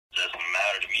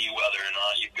whether or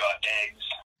not you've got eggs.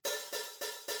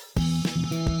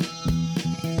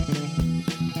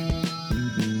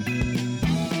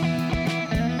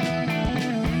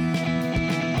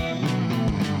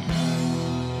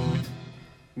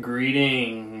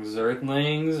 Greetings,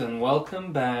 Earthlings, and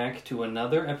welcome back to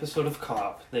another episode of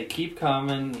COP. They keep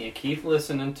coming, you keep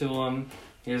listening to them.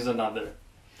 Here's another.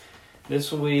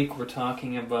 This week we're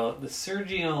talking about the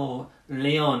Sergio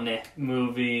Leone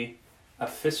movie, A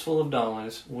Fistful of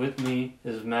Dollars. With me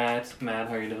is Matt. Matt,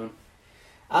 how are you doing?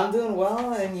 I'm doing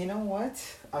well, and you know what?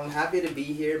 I'm happy to be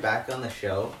here back on the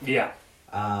show. Yeah.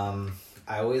 I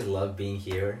always love being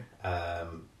here. I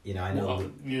know...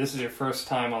 Well, this is your first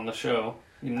time on the show.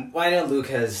 Well, I know Luke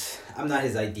I'm not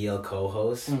his ideal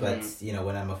co-host, Mm-hmm. but,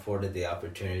 when I'm afforded the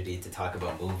opportunity to talk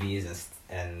about movies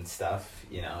and stuff,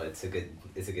 it's a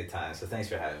good time. So thanks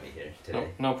for having me here today.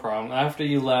 No problem. After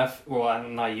you left, well,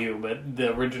 not you, but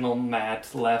the original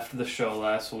Matt left the show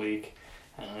last week.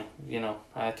 I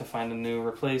had to find a new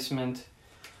replacement.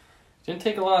 Didn't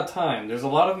take a lot of time. There's a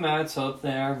lot of Matts out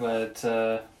there, but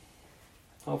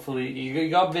hopefully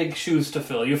you got big shoes to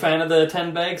fill. You a fan of the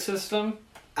 10-bag system?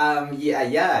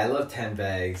 Yeah, I love 10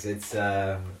 bags. It's,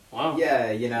 Wow.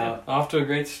 Yeah, off to a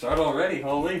great start already,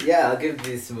 holy. Yeah, I'll give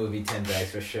this movie 10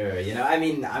 bags for sure.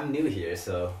 I'm new here,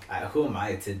 so who am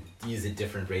I to use a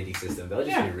different rating system? That'll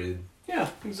just be rude. Yeah,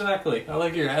 exactly. I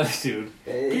like your attitude.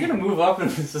 You're gonna move up in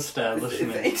this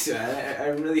establishment. Thanks, man. I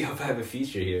really hope I have a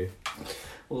future here.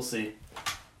 We'll see.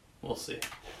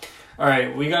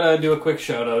 Alright, we gotta do a quick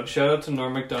shout out. Shout out to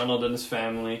Norm Macdonald and his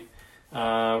family.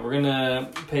 We're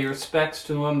gonna pay respects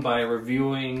to him by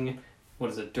reviewing,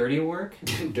 Dirty Work?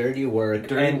 Dirty Work.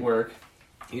 Dirty Work.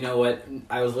 You know what?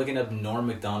 I was looking up Norm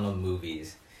Macdonald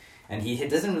movies, and he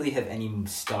doesn't really have any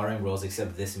starring roles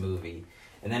except this movie.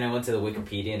 And then I went to the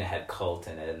Wikipedia and it had Cult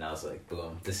in it, and I was like,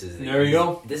 boom, this is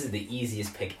go. This is the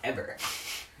easiest pick ever.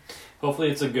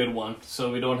 Hopefully it's a good one,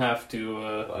 so we don't have to...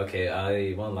 Okay,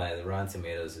 I won't lie, the Rotten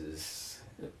Tomatoes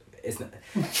it's not...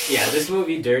 Yeah, this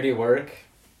movie, Dirty Work,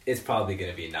 it's probably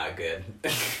gonna be not good.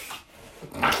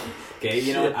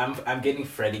 Okay, I'm getting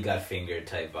Freddy Got Fingered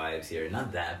type vibes here.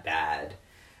 Not that bad.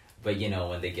 But,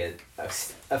 when they get a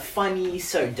funny,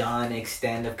 sardonic,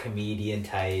 stand-up comedian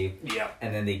type. Yeah.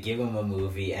 And then they give him a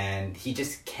movie, and he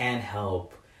just can't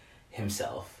help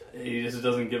himself. He just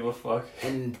doesn't give a fuck.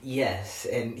 And yes,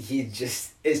 and it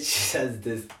just has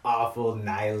this awful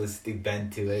nihilistic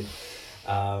bent to it.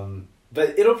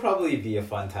 But it'll probably be a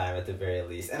fun time at the very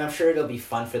least. And I'm sure it'll be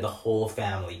fun for the whole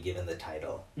family, given the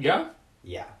title. Yeah?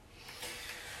 Yeah.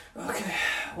 Okay,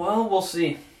 well, we'll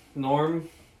see. Norm,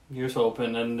 here's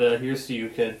hoping, and here's to you,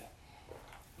 kid.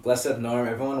 Bless up, Norm.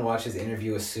 Everyone watches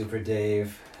Interview with Super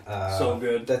Dave. So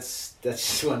good. That's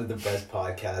just one of the best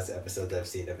podcast episodes I've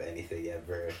seen of anything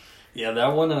ever. Yeah,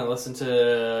 that one, and I listened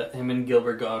to him and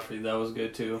Gilbert Gottfried. That was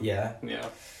good, too. Yeah? Yeah.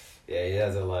 Yeah, he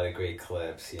has a lot of great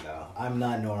clips, I'm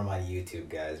not Norm on YouTube,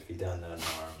 guys. If you don't know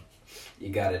Norm, you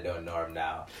gotta know Norm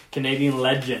now. Canadian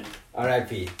legend.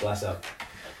 R.I.P. Bless up.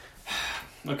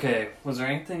 Okay, was there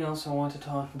anything else I want to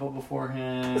talk about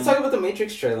beforehand? Let's talk about the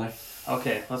Matrix trailer.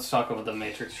 Okay, let's talk about the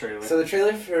Matrix trailer. So the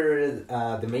trailer for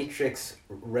the Matrix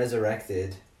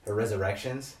Resurrections.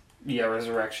 Yeah,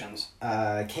 Resurrections.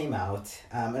 Came out.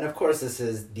 And of course this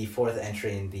is the fourth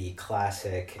entry in the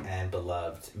classic and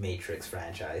beloved Matrix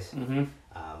franchise. Mm-hmm.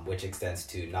 Which extends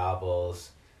to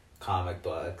novels, comic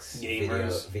books,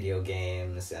 video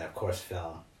games, and of course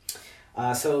film.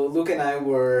 So Luke and I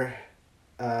were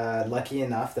lucky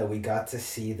enough that we got to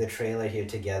see the trailer here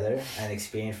together and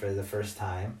experience for the first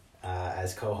time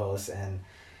as co-hosts, and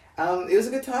it was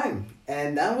a good time.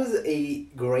 And that was a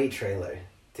great trailer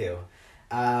too.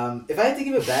 If I had to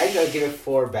give it bags, I would give it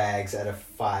 4 bags out of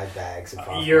 5 bags.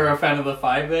 You're a fan of the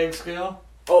 5-bag scale?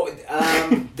 Oh,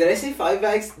 did I say 5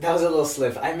 bags? That was a little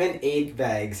slip. I meant 8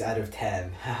 bags out of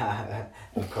 10.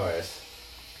 Of course.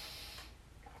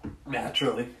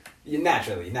 Naturally. Yeah,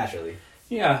 naturally.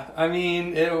 Yeah, I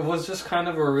mean, it was just kind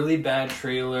of a really bad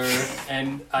trailer,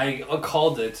 and I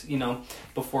called it,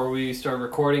 before we started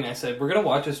recording. I said, we're going to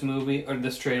watch this movie, or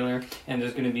this trailer, and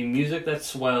there's going to be music that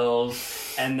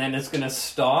swells, and then it's going to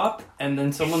stop, and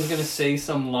then someone's going to say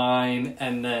some line,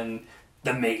 and then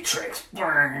the Matrix.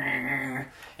 And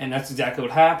that's exactly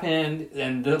what happened,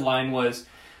 and the line was,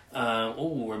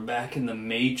 we're back in the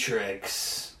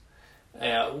Matrix.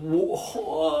 What?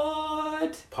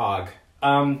 Pog.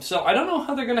 So I don't know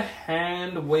how they're going to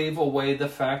hand wave away the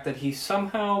fact that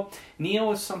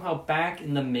Neo is somehow back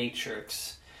in the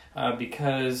Matrix.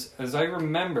 Because as I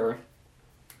remember,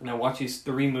 and I watched these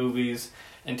 3 movies,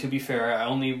 and to be fair, I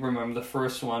only remember the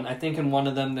first one. I think in one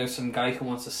of them there's some guy who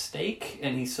wants a steak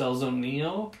and he sells on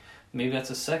Neo. Maybe that's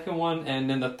the second one. And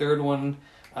then the third one,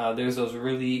 there's those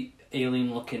really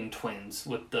alien-looking twins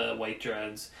with the white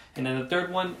dreads. And then the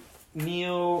third one,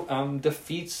 Neo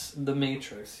defeats the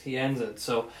Matrix. He ends it.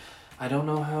 So I don't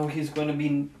know how he's going to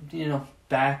be,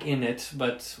 back in it,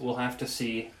 but we'll have to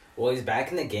see. Well, he's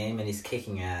back in the game and he's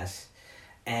kicking ass.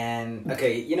 And,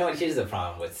 okay, you know what? Here's the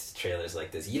problem with trailers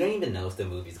like this. You don't even know if the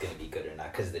movie's going to be good or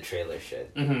not because the trailer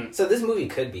shit. Mm-hmm. So this movie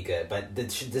could be good, but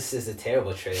this is a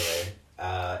terrible trailer.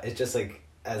 It's just like,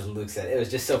 as Luke said, it was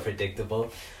just so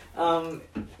predictable. I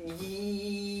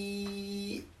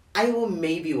will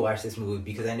maybe watch this movie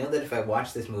because I know that if I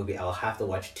watch this movie, I'll have to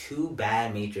watch 2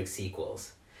 bad Matrix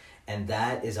sequels. And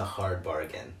that is a hard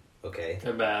bargain, okay?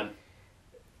 They're bad.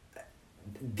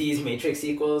 These Matrix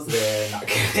sequels, they're not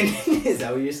good. Is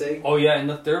that what you're saying? Oh, yeah, in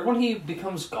the third one, he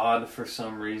becomes God for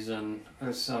some reason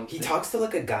or something. He talks to,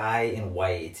 like, a guy in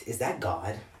white. Is that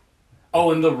God?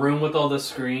 Oh, in the room with all the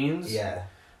screens? Yeah.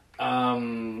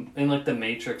 In, like, the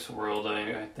Matrix world,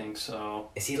 I think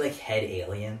so. Is he, like, head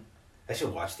alien? I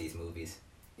should watch these movies.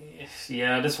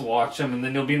 Yeah, just watch them, and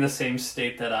then you'll be in the same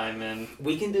state that I'm in.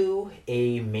 We can do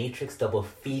a Matrix double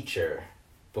feature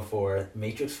before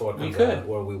Matrix 4 comes out,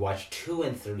 where we watch 2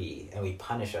 and 3, and we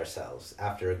punish ourselves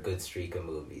after a good streak of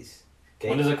movies. Okay?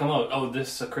 When does it come out? Oh,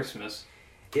 this Christmas.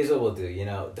 Here's what we'll do.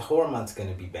 The horror month's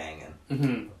gonna be banging.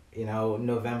 Mm-hmm.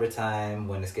 November time,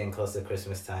 when it's getting close to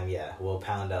Christmas time, yeah, we'll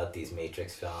pound out these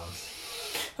Matrix films.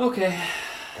 Okay.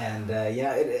 And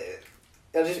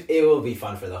it will be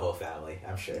fun for the whole family,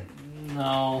 I'm sure.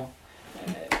 No.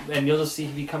 And you'll just see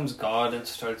he becomes God and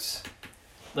starts...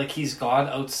 Like, he's God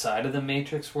outside of the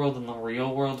Matrix world in the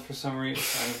real world for some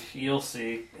reason. You'll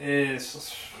see. It's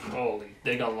just... Holy...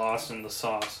 They got lost in the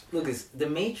sauce. Look, the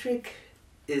Matrix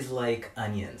is like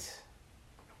onions.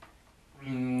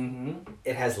 Mm-hmm.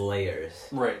 It has layers.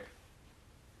 Right.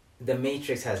 The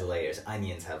Matrix has layers.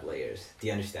 Onions have layers. Do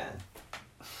you understand?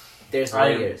 There's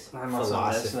layers. I must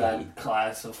have missed that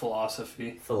class of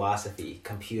philosophy. Philosophy,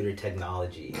 computer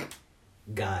technology,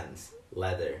 guns,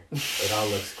 leather. It all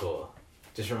looks cool.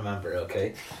 Just remember,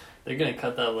 okay? They're gonna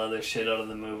cut that leather shit out of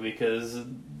the movie because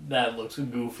that looks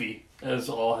goofy as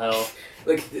all hell.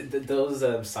 Look,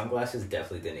 those sunglasses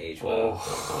definitely didn't age well.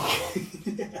 Oh.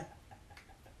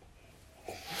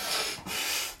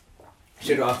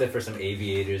 Should have opted for some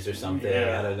aviators or something.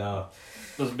 Yeah. I don't know.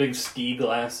 Those big ski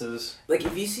glasses. Like,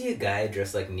 if you see a guy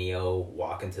dressed like Neo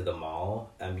walk into the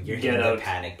mall, you're hitting the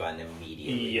panic button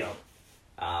immediately. Yep.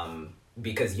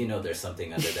 Because there's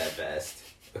something under that vest.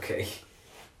 Okay.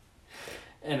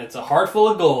 And it's a heart full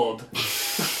of gold.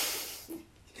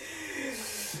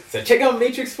 So check out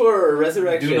Matrix 4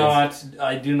 Resurrections.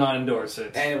 I do not endorse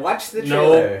it. And watch the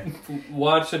trailer. No,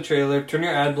 watch the trailer. Turn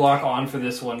your ad block on for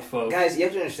this one, folks. Guys, you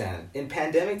have to understand, in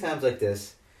pandemic times like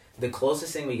this, the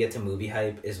closest thing we get to movie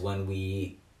hype is when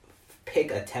we pick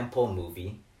a tentpole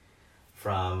movie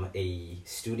from a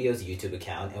studio's YouTube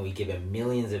account and we give it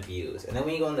millions of views. And then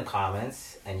when you go in the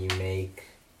comments and you make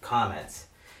comments,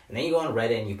 and then you go on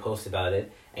Reddit and you post about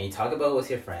it, and you talk about it with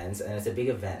your friends, and it's a big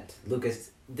event.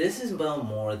 Lucas, this is about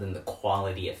more than the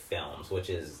quality of films, which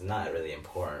is not really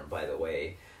important, by the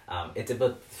way. It's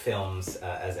about films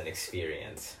as an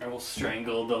experience. I will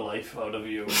strangle the life out of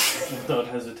you without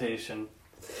hesitation.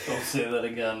 Don't say that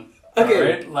again. Okay.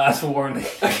 Alright, last warning.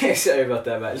 Okay, sorry about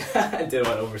that, man. I didn't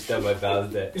want to overstep my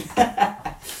bounds there.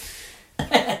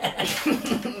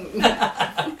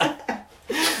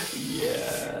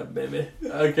 Yeah, baby.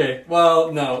 Okay,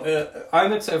 well, no.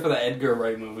 I'm excited for the Edgar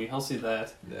Wright movie. I'll see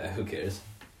that. Who cares?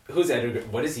 Who's Edgar?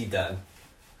 What has he done?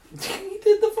 He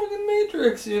did the fucking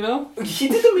Matrix, He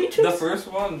did the Matrix? The first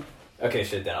one. Okay,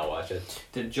 shit, then I'll watch it.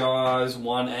 Did Jaws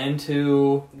 1 and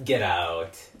 2. Get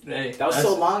out. Hey, that was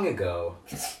so long ago.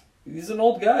 He's an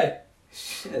old guy.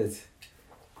 Shit.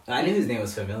 I knew his name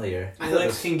was familiar. He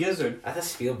likes King Gizzard. I thought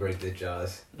Spielberg did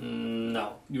Jaws.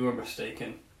 No, you were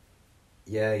mistaken.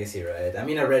 Yeah, I guess you're right. I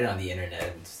mean, I read it on the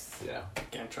internet.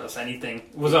 Can't trust anything.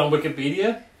 Was it on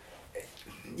Wikipedia?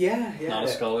 Yeah. Not a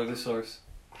scholarly source.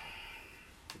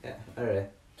 Yeah, alright.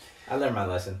 I learned my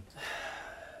lesson.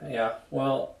 Yeah,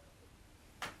 well,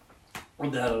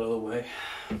 with that out of the way,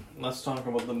 let's talk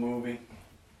about the movie.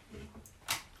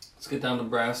 Let's get down to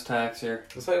brass tacks here.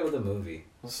 Let's talk about the movie.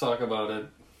 Let's talk about it.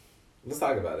 Let's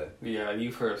talk about it. Yeah,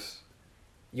 you first.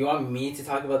 You want me to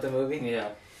talk about the movie? Yeah.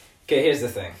 Okay, here's the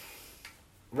thing.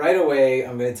 Right away,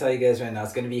 I'm going to tell you guys right now,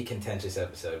 it's going to be a contentious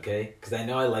episode, okay? Because I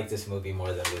know I like this movie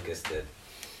more than Lucas did.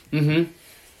 Mm-hmm.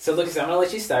 So, Lucas, I'm going to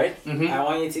let you start. Mm-hmm. I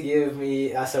want you to give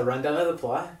us a rundown of the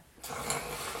plot.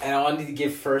 And I wanted to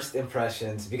give first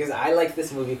impressions because I like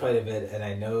this movie quite a bit, and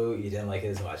I know you didn't like it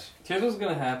as much. Here's what's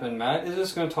gonna happen. Matt is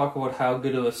just gonna talk about how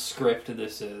good of a script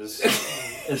this is.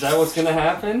 Is that what's gonna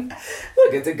happen?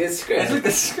 Look, it's a good script. It's a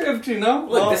good script, you know?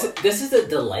 Look, this is a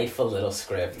delightful little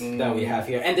script that we have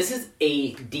here, and this is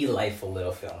a delightful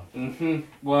little film. Mm-hmm.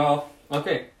 Well,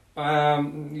 okay.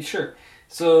 Sure.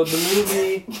 So the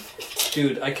movie,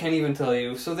 dude, I can't even tell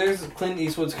you. So there's Clint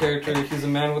Eastwood's character. He's a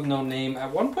man with no name.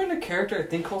 At one point, a character I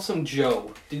think calls him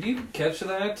Joe. Did you catch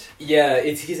that? Yeah,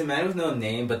 he's a man with no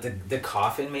name, but the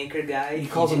coffin maker guy, he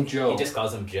calls him Joe. He just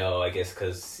calls him Joe, I guess,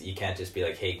 because you can't just be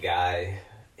like, "Hey, guy,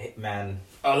 hey, man."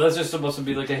 Oh, that's just supposed to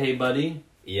be like a "Hey, buddy."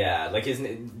 Yeah, like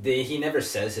he never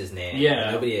says his name. Yeah.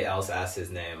 Nobody else asks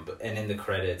his name, and in the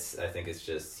credits, I think it's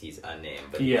just he's unnamed,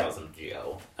 but he calls him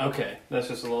Joe. Okay, that's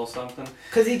just a little something.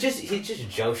 Cause he's just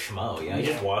Joe Schmo, you know. He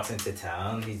just walks into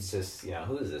town. He's just, you know,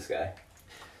 who is this guy?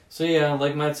 So yeah,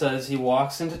 like Matt says, he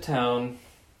walks into town,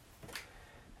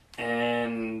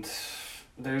 and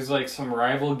there's like some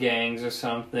rival gangs or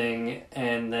something,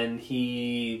 and then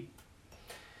he's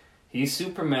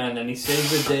Superman, and he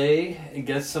saves the day, and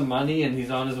gets some money, and he's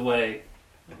on his way.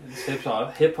 It's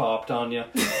hip-hopped on you.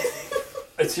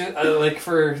 It's just, like,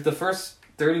 for the first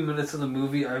 30 minutes of the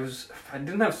movie, I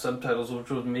didn't have subtitles, which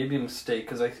was maybe a mistake,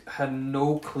 because I had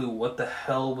no clue what the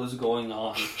hell was going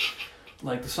on.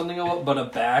 Like, there's something about a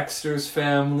Baxter's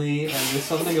family, and there's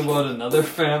something about another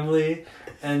family,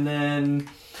 and then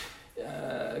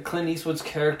Clint Eastwood's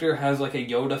character has, like, a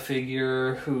Yoda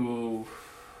figure who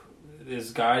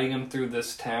is guiding him through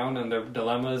this town and their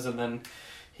dilemmas, and then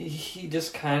he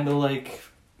just kind of like,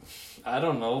 I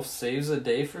don't know, saves a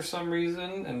day for some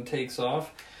reason and takes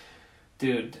off.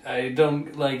 Dude, I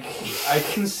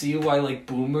can see why like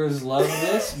boomers love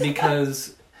this,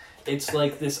 because it's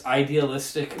like this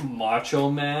idealistic macho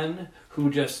man who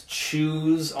just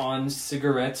chews on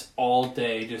cigarettes all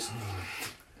day, just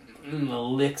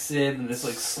licks it and just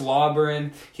like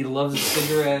slobbering. He loves his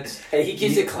cigarettes. Hey, he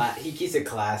keeps it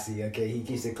classy. Okay, he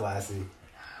keeps it classy.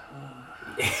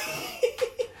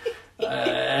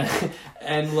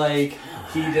 And like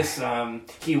he just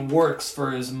he works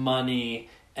for his money,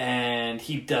 and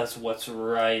he does what's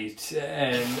right,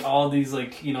 and all these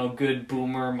like, you know, good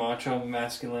boomer macho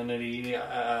masculinity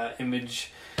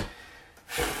image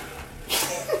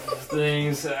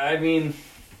things. I mean,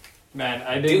 man,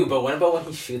 I do. Dude, but what about when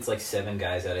he shoots like 7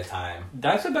 guys at a time?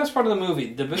 That's the best part of the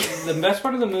movie. The best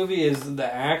part of the movie is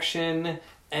the action,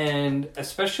 and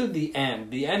especially the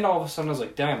end. The end, all of a sudden, I was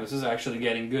like, damn, this is actually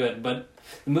getting good. But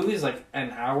the movie is like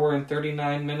an hour and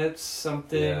 39 minutes,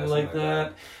 something like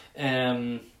that.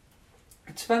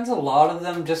 It spends a lot of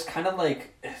them just kind of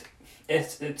like...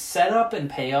 It's setup and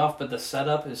payoff, but the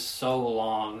setup is so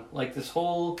long. Like, this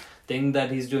whole thing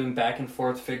that he's doing back and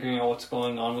forth, figuring out what's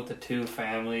going on with the two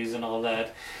families and all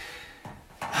that,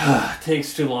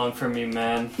 takes too long for me,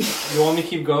 man. You want me to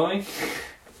keep going?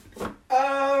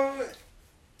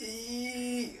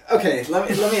 Okay, let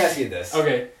me ask you this.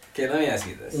 Okay, let me ask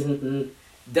you this. Mm-hmm.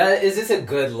 Is this a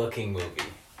good-looking movie?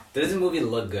 Does the movie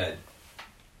look good?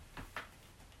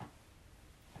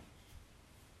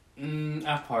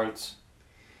 At parts.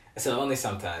 So only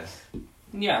sometimes.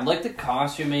 Yeah, like the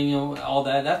costuming, you know, all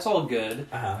that, that's all good.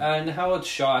 Uh-huh. And how it's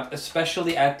shot,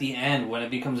 especially at the end, when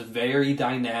it becomes very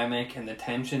dynamic and the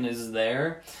tension is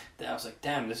there, I was like,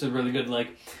 damn, this is really good.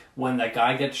 Like, when that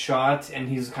guy gets shot and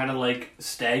he's kind of, like,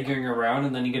 staggering around,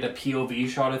 and then you get a POV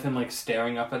shot of him, like,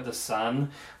 staring up at the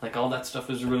sun. Like, all that stuff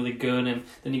is really good, and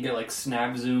then you get, like,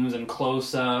 snap zooms and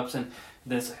close-ups, and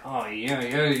then it's like, oh,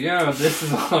 yeah, this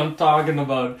is what I'm talking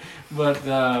about. But,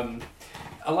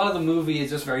 a lot of the movie is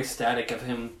just very static of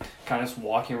him kind of just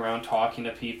walking around talking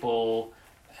to people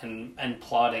and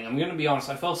plotting. I'm going to be honest,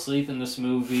 I fell asleep in this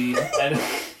movie. And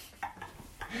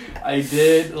I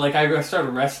did. Like, I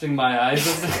started resting my eyes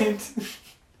a bit.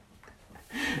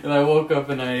 And I woke up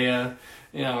and I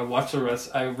watched the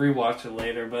rest. I rewatched it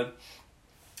later. But,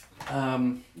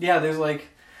 there's like...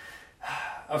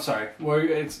 I'm sorry.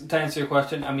 To answer your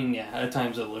question, I mean, yeah, at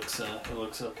times it looks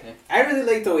okay. I really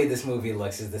like the way this movie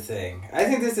looks. Is the thing. I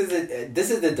think this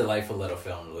is a delightful little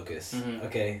film, Lucas. Mm-hmm.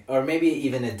 Okay, or maybe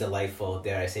even a delightful,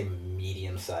 dare I say,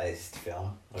 medium-sized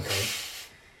film. Okay.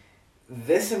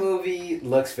 This movie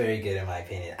looks very good in my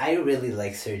opinion. I really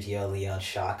like Sergio Leone's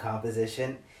shot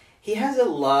composition. He has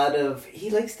he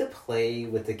likes to play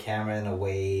with the camera in a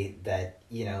way that,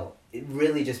 you know, it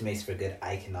really just makes for good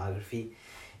iconography.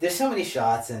 There's so many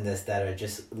shots in this that are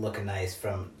just looking nice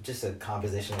from just a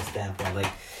compositional standpoint.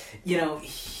 Like, you know,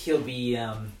 he'll be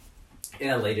in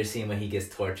a later scene when he gets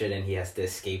tortured and he has to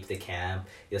escape the camp,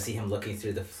 you'll see him looking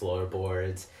through the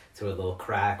floorboards through a little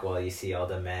crack while you see all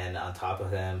the men on top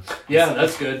of him. Yeah,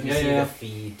 that's good. You see the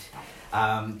feet.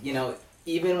 You know,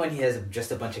 even when he has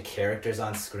just a bunch of characters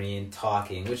on screen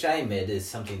talking, which I admit is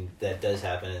something that does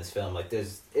happen in this film. Like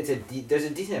there's a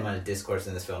decent amount of discourse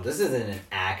in this film. This isn't an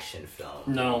action film,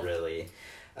 no, really.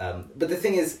 But the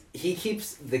thing is, he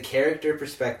keeps the character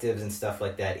perspectives and stuff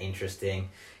like that interesting.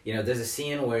 You know, there's a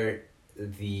scene where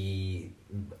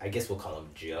I guess we'll call him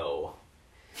Joe,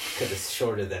 because it's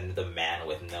shorter than the man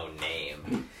with no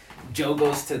name. Joe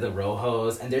goes to the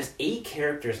Rojos, and there's 8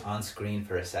 characters on screen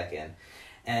for a second.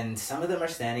 And some of them are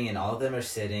standing and all of them are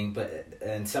sitting,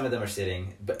 and some of them are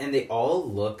sitting, and they all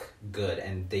look good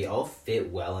and they all fit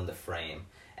well in the frame.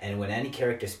 And when any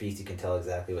character speaks, you can tell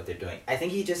exactly what they're doing. I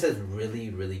think he just has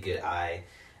really, really good eye,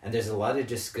 and there's a lot of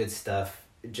just good stuff,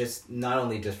 just not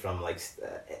only just from like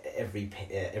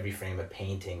every frame of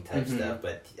painting type stuff,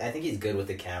 but I think he's good with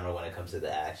the camera when it comes to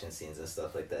the action scenes and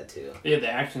stuff like that too. Yeah,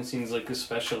 the action scenes, like,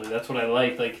 especially, that's what I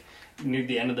like near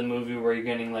the end of the movie where you're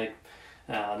getting like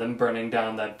them burning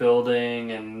down that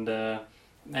building and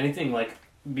anything like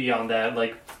beyond that,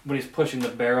 like when he's pushing the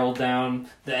barrel down,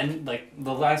 the end, like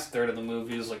the last third of the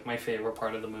movie is like my favorite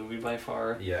part of the movie by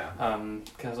far. Yeah.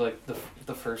 Because like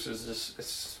the first is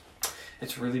just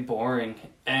it's really boring,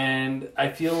 and I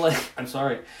feel like I'm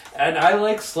sorry, and I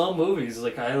like slow movies.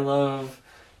 Like I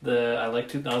like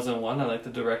 2001. I like the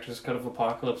director's cut of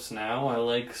Apocalypse Now. I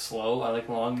like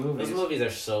long movies. Those movies are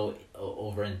so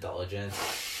overindulgent.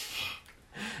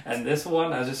 And this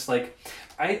one, I was just like,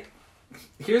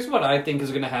 here's what I think is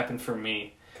going to happen for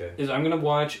me. Okay. Is I'm going to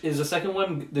watch, is the second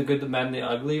one The Good, the Bad, and the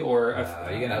Ugly, or... you're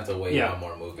going to have to wait one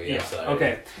more movie. Yeah, I'm sorry.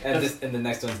 okay. And the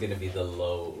next one's going to be the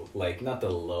low, like, not the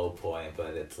low point,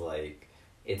 but it's like,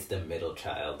 it's the middle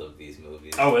child of these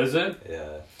movies. Oh, is it?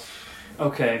 Yeah.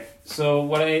 Okay, so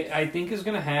what I think is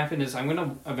going to happen is I'm going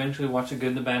to eventually watch The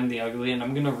Good, the Bad, and the Ugly, and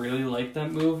I'm going to really like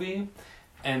that movie,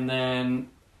 and then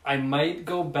I might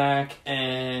go back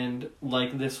and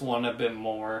like this one a bit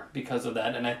more because of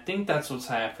that, and I think that's what's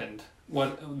happened.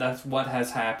 That's what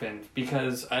has happened,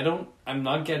 because I'm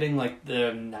not getting like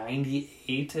the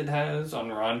 98 it has on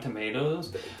Rotten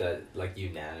Tomatoes. That like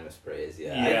unanimous praise,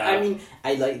 yeah. Yeah.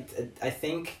 I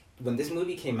think when this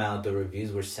movie came out, the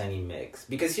reviews were semi-mixed,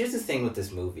 because here's the thing with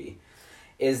this movie,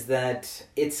 is that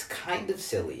it's kind of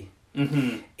silly.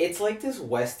 Mm-hmm. It's like this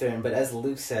Western, but as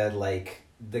Luke said, like,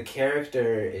 the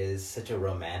character is such a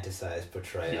romanticized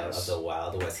portrayal of the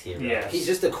Wild West hero. Yes. He's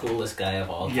just the coolest guy of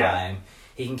all time.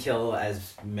 He can kill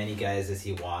as many guys as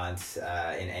he wants in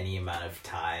any amount of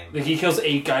time. Like, he kills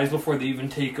 8 guys before they even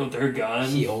take out their gun.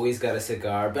 He always got a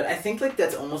cigar. But I think like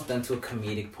that's almost done to a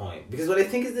comedic point. Because what I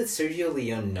think is that Sergio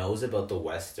Leone knows about the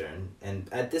Western. And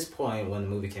at this point, when the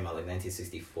movie came out, like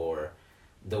 1964,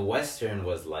 the Western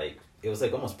was like... It was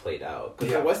like almost played out.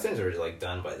 Because the Westerns were like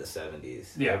done by the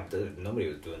 70s. Yeah. Like, nobody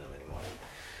was doing them anymore.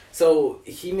 So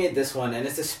he made this one, and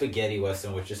it's a spaghetti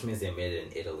Western, which just means they made it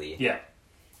in Italy. Yeah.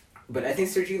 But I think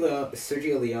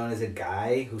Sergio Leone is a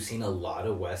guy who's seen a lot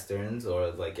of Westerns, or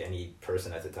like any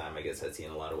person at the time, I guess, had seen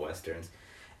a lot of Westerns.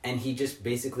 And he just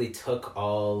basically took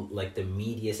all like the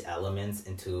meatiest elements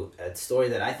into a story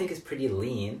that I think is pretty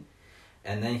lean.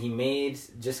 And then he made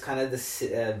just kind of this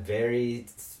very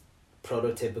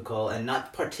prototypical and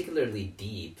not particularly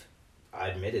deep,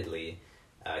 admittedly,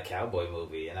 cowboy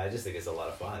movie. And I just think it's a lot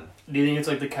of fun. Do you think it's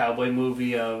like the cowboy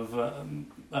movie of...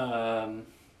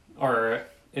 or...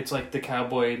 It's like the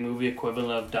cowboy movie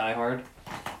equivalent of Die Hard.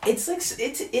 It's like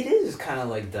it is kind of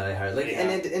like Die Hard, like, and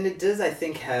it does, I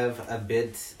think, have a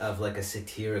bit of like a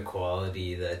satiric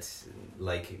quality that's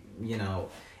like, you know,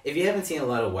 if you haven't seen a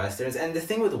lot of Westerns, and the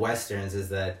thing with Westerns is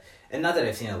that, and not that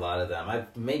I've seen a lot of them,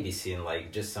 I've maybe seen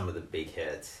like just some of the big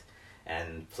hits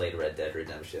and played Red Dead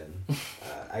Redemption.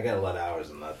 I got a lot of hours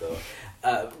on that though.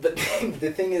 But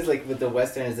the thing is, like, with the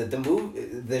Western is that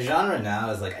the genre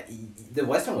now is like, the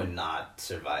Western would not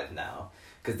survive now.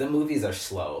 Because the movies are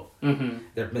slow. Mm-hmm.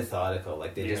 They're methodical.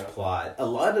 Like, they just plot. A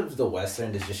lot of the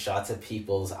Western is just shots of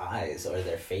people's eyes or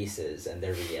their faces and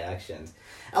their reactions.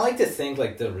 I like to think,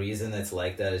 like, the reason it's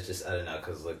like that is just, I don't know,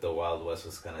 because, like, the Wild West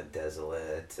was kind of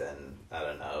desolate and, I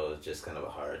don't know, it was just kind of a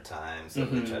hard time. So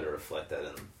they try to reflect that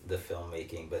in the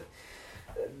filmmaking. But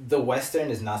the Western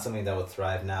is not something that would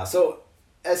thrive now. So,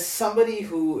 as somebody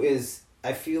who is,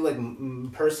 I feel like,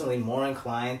 personally more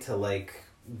inclined to, like,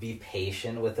 be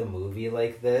patient with a movie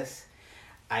like this,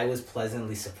 I was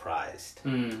pleasantly surprised.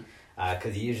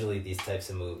 Because usually these types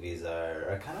of movies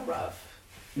are kind of rough.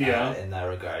 In that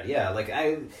regard. Yeah, like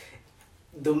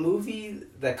the movie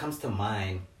that comes to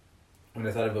mind when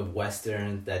I thought of a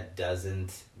Western that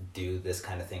doesn't do this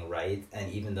kind of thing right,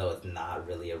 and even though it's not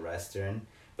really a Western,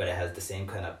 but it has the same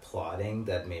kind of plotting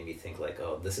that made me think like,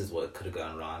 oh, this is what could have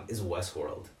gone wrong, is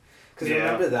Westworld. Because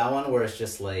remember that one where it's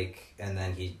just like, and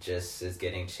then he just is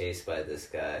getting chased by this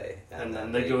guy. And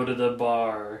then they go to the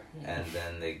bar. And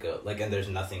then they go, like, and there's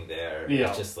nothing there. Yeah.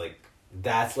 It's just like,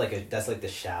 that's like the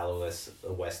shallowest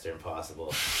Western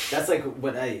possible. That's like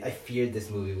what I feared this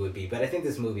movie would be. But I think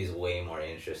this movie is way more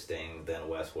interesting than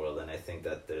Westworld, and I think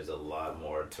that there's a lot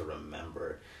more to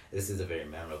remember. This is a very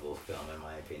memorable film, in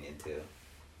my opinion, too.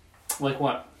 Like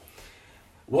what?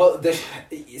 Well,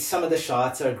 some of the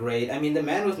shots are great. I mean, the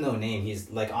man with no name, he's,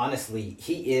 like, honestly,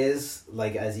 he is,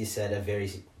 like, as you said, a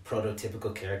very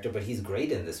prototypical character, but he's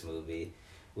great in this movie.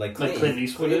 Like Clint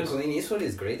Eastwood is? Clint Eastwood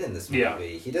is great in this movie. Yeah.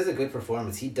 He does a good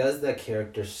performance. He does that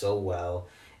character so well.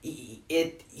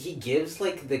 He gives,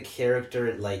 like, the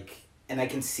character, like, and I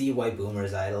can see why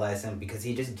boomers idolize him, because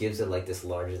he just gives it, like, this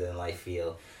larger-than-life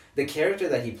feel. The character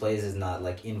that he plays is not,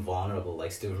 like, invulnerable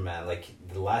like Superman. Like,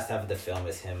 the last half of the film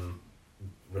is him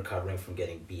recovering from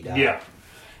getting beat up. Yeah.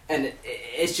 And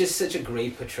it's just such a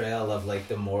great portrayal of, like,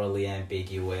 the morally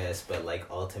ambiguous, but, like,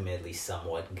 ultimately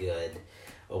somewhat good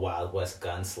a Wild West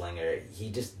gunslinger. He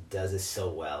just does it so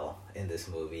well in this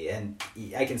movie, and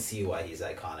I can see why he's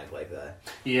iconic like that.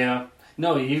 Yeah.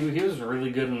 No, he was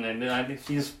really good in it.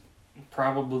 He's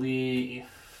probably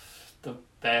the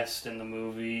best in the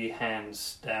movie,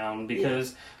 hands down,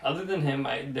 because other than him,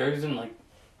 there isn't, like,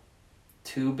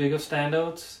 too big of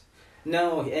standouts.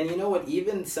 No, and you know what?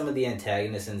 Even some of the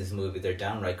antagonists in this movie, they're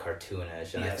downright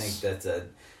cartoonish, and I think that's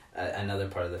another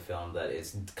part of the film that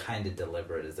is kind of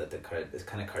deliberate, is that this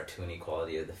kind of cartoony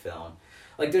quality of the film.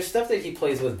 Like, there's stuff that he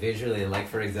plays with visually, like,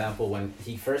 for example, when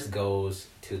he first goes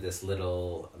to this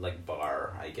little, like,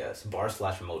 bar, I guess,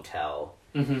 bar/motel,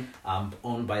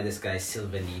 owned by this guy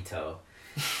Silvanito.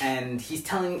 And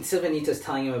Silvanito's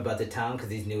telling him about the town because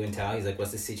he's new in town. He's like,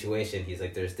 what's the situation? He's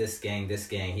like, there's this gang.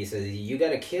 He says, you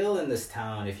gotta kill in this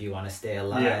town if you want to stay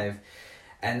alive. Yeah.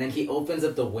 And then he opens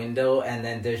up the window, and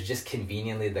then there's just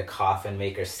conveniently the coffin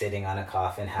maker sitting on a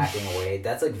coffin hacking away.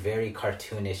 That's, like, very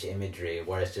cartoonish imagery,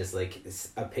 where it's just, like,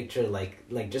 it's a picture,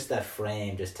 like just that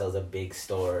frame just tells a big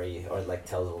story, or, like,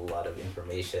 tells a lot of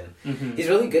information. He's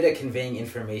really good at conveying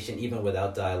information even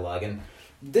without dialogue. And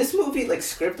this movie, like,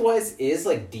 script-wise is,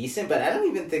 like, decent, but I don't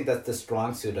even think that's the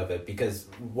strong suit of it, because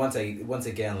once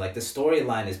again, like, the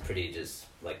storyline is pretty just,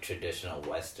 like, traditional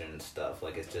Western stuff.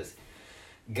 Like, it's just,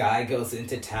 guy goes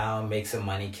into town, makes some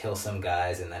money, kills some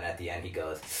guys, and then at the end he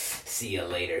goes, see you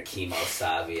later,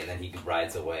 Kimosabi, and then he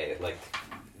rides away. Like,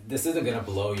 this isn't gonna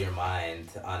blow your mind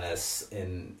on us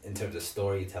in terms of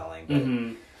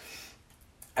storytelling,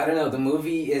 but I don't know, the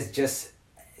movie is just,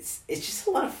 it's just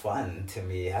a lot of fun to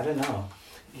me. I don't know.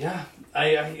 Yeah,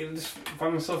 I just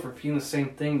find myself repeating the same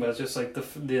thing, but it's just like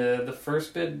the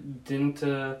first bit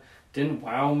didn't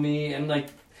wow me, and, like,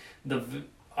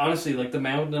 honestly, like, the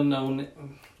Man with the Unknown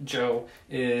Joe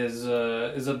is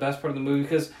the best part of the movie,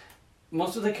 because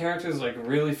most of the characters, like,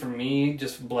 really for me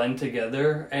just blend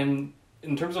together, and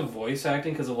in terms of voice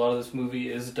acting, because a lot of this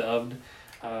movie is dubbed,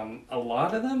 a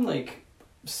lot of them, like,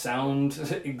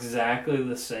 sound exactly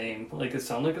the same. Like, it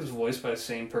sounds like it's voiced by the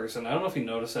same person. I don't know if you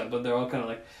noticed that, but they're all kind of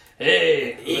like,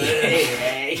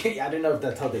 hey. I don't know if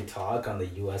that's how they talk on the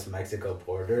U.S.-Mexico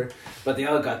border, but they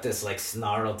all got this, like,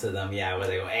 snarl to them, where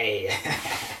they go, hey,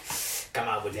 come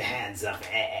on with your hands up,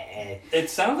 hey.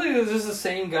 It sounds like it was just the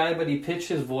same guy, but he pitched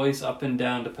his voice up and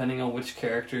down depending on which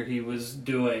character he was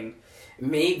doing.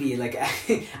 Maybe, like, I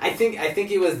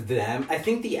think it was them. I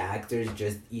think the actors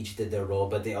just each did their role,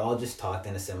 but they all just talked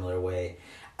in a similar way.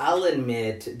 I'll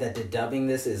admit that the dubbing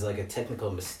this is, like, a technical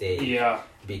mistake. Yeah.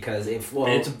 Because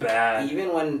it's bad.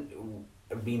 Even when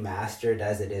remastered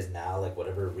as it is now, like,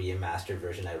 whatever remastered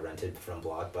version I rented from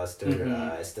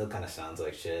Blockbuster, it still kind of sounds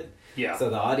like shit. Yeah. So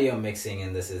the audio mixing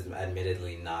in this is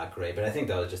admittedly not great, but I think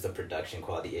that was just a production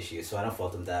quality issue, so I don't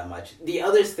fault them that much. The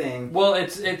other thing... Well,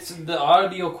 it's the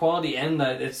audio quality and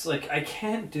that it's, like, I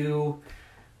can't do,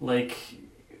 like...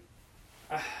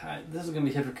 this is going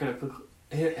to be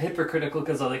hypocritical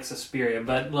because I like Suspiria,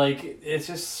 but, like, it's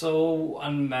just so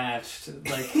unmatched.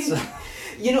 Like, so...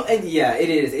 You know, and yeah, it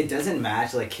is. It doesn't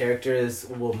match. Like, characters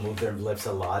will move their lips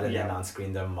a lot, and then on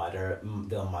screen they'll mutter,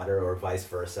 or vice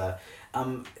versa.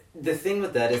 The thing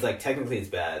with that is, like, technically it's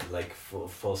bad. Like,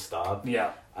 full stop.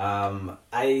 Yeah.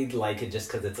 I like it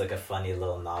just because it's, like, a funny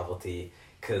little novelty.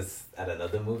 Because I don't know,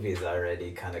 the movie is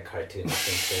already kind of cartoonish and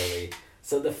silly.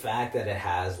 So the fact that it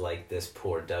has, like, this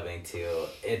poor dubbing too,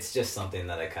 it's just something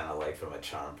that I kind of like from a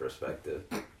charm perspective.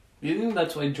 You think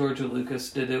that's why George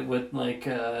Lucas did it with, like,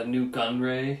 Nute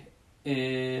Gunray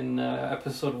in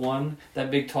episode 1,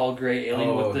 that big tall gray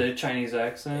alien with the Chinese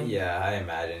accent. Yeah, I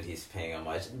imagine he's paying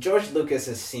homage. George Lucas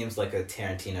seems like a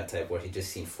Tarantino type where he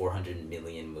just seen 400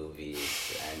 million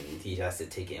movies and he has to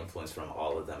take influence from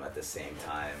all of them at the same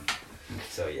time.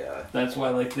 So yeah, that's why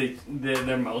like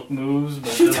their mouth moves,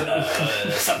 but it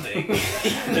doesn't, something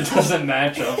it doesn't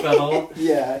match up at all.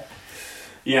 Yeah,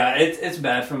 it's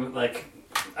bad from like.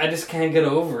 I just can't get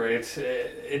over it.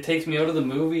 It takes me out of the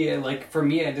movie, and like for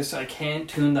me, I can't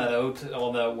tune that out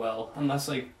all that well unless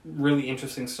like really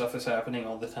interesting stuff is happening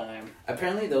all the time.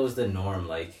 Apparently, that was the norm.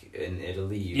 Like in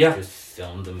Italy, you just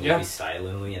film the movie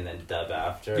silently and then dub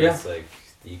after. Yeah. It's like,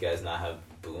 do you guys not have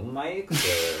boom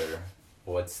mics or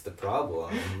what's the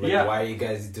problem? Like, why are you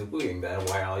guys doing that?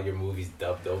 Why are all your movies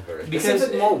dubbed over? Because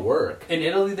it's more work. In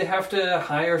Italy, they have to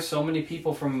hire so many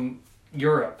people from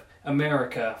Europe.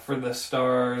 America for the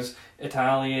stars,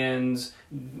 Italians,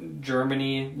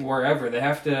 Germany, wherever. They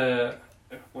have to...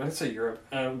 What did I say? Europe?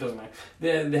 It doesn't matter.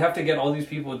 They have to get all these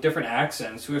people with different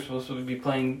accents who are supposed to be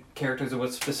playing characters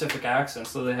with specific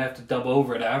accents, so they have to dub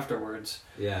over it afterwards.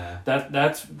 Yeah.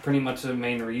 That's pretty much the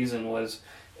main reason was...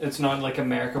 It's not like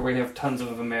America where you have tons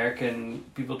of American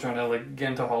people trying to like get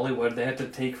into Hollywood. They had to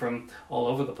take from all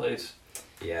over the place.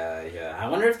 Yeah. I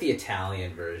wonder if the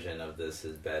Italian version of this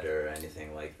is better or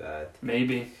anything like that.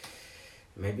 Maybe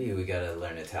we gotta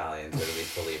learn Italian to really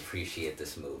fully appreciate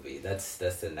this movie. That's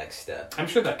the next step. I'm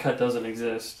sure that cut doesn't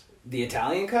exist. The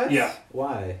Italian cut? Yeah.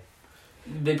 Why?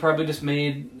 They probably just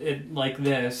made it like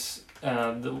this,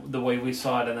 the way we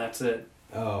saw it, and that's it.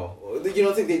 Oh, you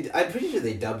don't think I'm pretty sure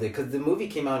they dubbed it because the movie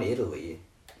came out in Italy.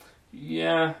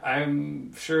 Yeah,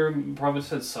 I'm sure probably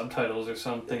said subtitles or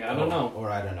something. I don't know. Or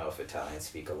I don't know if Italians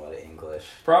speak a lot of English.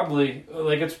 Probably.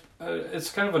 Like,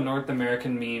 it's kind of a North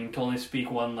American meme to only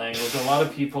speak one language. A lot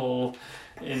of people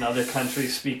in other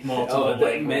countries speak multiple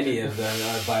languages. Many of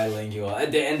them are bilingual.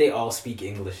 And they all speak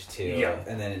English, too. Yeah.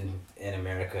 And then in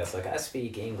America, it's like, I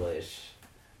speak English.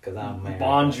 Because I'm American.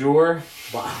 Bonjour.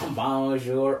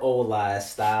 Bonjour. Hola,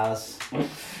 estás.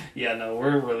 Yeah, no,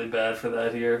 we're really bad for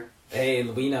that here. Hey,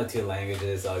 we know 2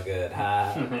 languages, all good.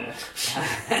 Ha.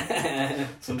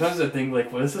 Sometimes I think,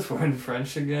 like, what is this word in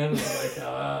French again? I'm like,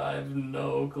 I have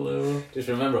no clue. Just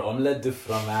remember, omelette de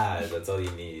fromage, that's all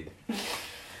you need.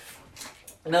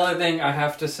 Another thing I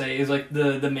have to say is, like,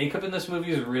 the makeup in this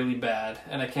movie is really bad,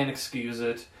 and I can't excuse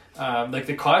it. Like,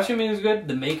 the costuming is good,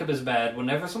 the makeup is bad.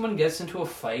 Whenever someone gets into a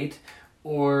fight,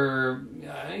 or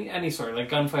any sort, like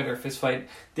gunfight or fist fight,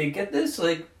 they get this,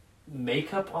 like,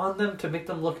 makeup on them to make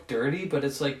them look dirty, but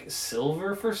it's like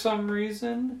silver for some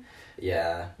reason.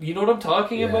 Yeah. You know what I'm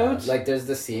talking about? Like there's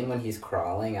the scene when he's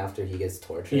crawling after he gets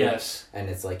tortured. Yes. And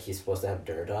it's like he's supposed to have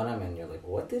dirt on him and you're like,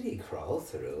 what did he crawl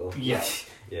through? Yeah.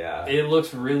 Yeah. It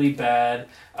looks really bad.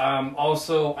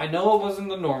 Also, I know it wasn't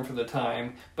the norm for the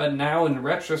time, but now in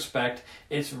retrospect,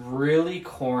 it's really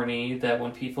corny that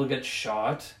when people get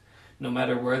shot, no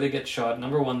matter where they get shot,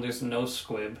 number one, there's no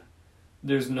squib.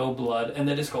 There's no blood, and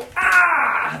they just go,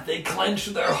 ah! They clench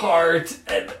their heart,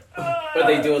 and or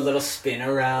they do a little spin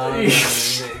around, and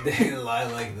they lie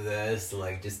like this,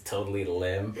 like just totally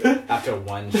limp. After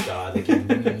one shot, like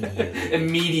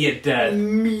immediate death.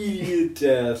 Immediate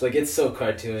death. Like it's so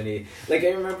cartoony. Like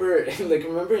I remember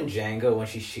in Django when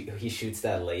he shoots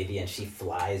that lady and she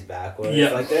flies backwards. Yeah.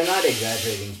 Like they're not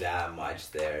exaggerating that much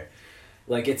there.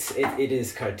 Like it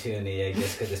is cartoony, I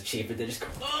guess, because it's cheaper. They just go.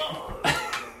 Oh!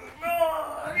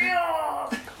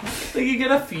 Like you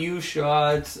get a few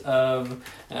shots of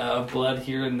blood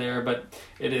here and there, but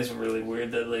it is really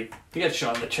weird that like you get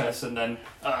shot in the chest and then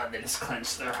they just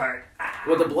clench their heart.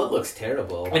 Well, the blood looks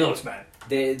terrible. It looks bad.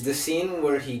 The scene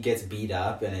where he gets beat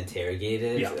up and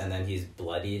interrogated, and then he's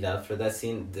bloodied up for that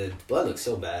scene, the blood looks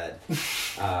so bad.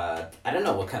 I don't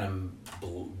know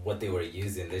what they were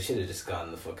using. They should have just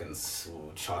gotten the fucking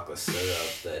chocolate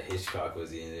syrup that Hitchcock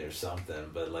was using or something.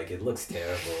 But like it looks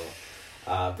terrible.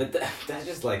 But that's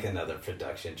just like another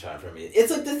production charm for me.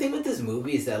 It's like the thing with this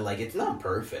movie is that like it's not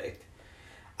perfect,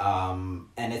 and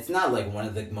it's not like one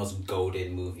of the most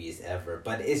goated movies ever.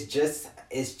 But it's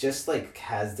just like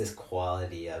has this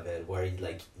quality of it where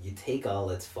you take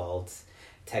all its faults,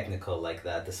 technical like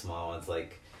that, the small ones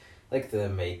like the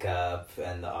makeup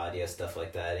and the audio stuff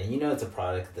like that, and it's a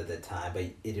product at the time, but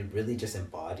it really just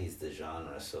embodies the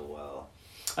genre so well.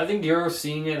 I think you're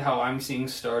seeing it how I'm seeing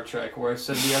Star Trek, where I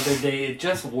said the other day, it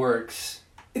just works,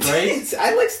 right?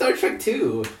 I like Star Trek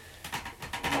too.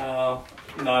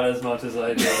 Not as much as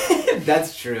I do.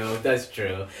 That's true. That's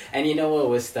true. And you know what?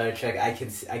 With Star Trek, I can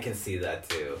see that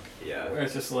too. Yeah. Where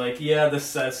it's just like, yeah, the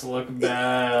sets look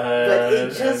bad. But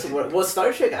it just works. Well,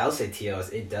 Star Trek, I'll say TOS,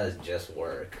 it does just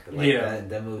work. Like, yeah.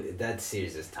 That movie, that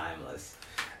series is timeless.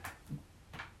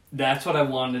 That's what I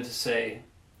wanted to say.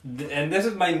 And this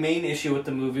is my main issue with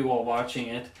the movie while watching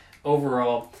it.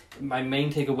 Overall, my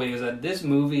main takeaway is that this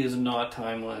movie is not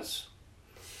timeless.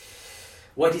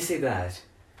 Why do you say that?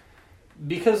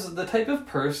 Because the type of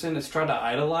person it's trying to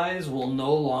idolize will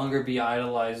no longer be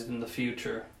idolized in the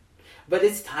future. But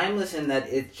it's timeless in that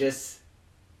it just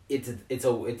it's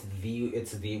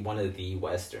the one of the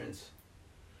westerns.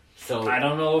 So I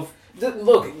don't know if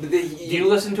do you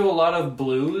listen to a lot of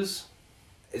blues?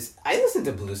 I listen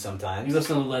to blues sometimes. You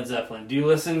listen to Led Zeppelin. Do you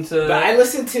listen to? But I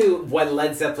listen to what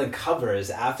Led Zeppelin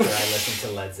covers after I listen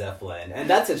to Led Zeppelin, and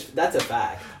that's a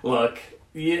fact. Look,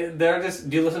 yeah, they're just.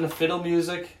 Do you listen to fiddle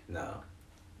music? No.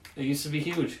 It used to be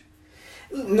huge.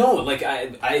 No, like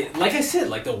I said,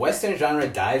 like the Western genre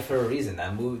died for a reason.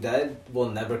 That will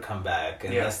never come back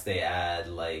unless they add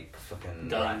like fucking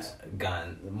guns,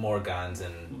 more guns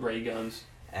and ray guns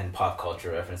and pop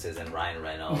culture references and Ryan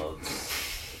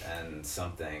Reynolds and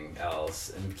something else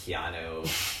and Keanu,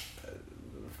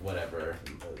 whatever,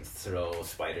 throw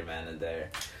Spider-Man in there.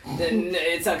 Then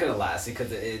it's not gonna last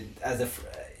because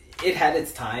it had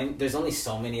its time. There's only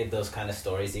so many of those kind of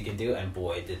stories you can do, and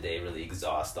boy, did they really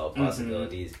exhaust all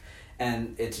possibilities. Mm-hmm.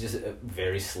 And it's just a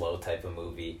very slow type of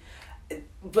movie.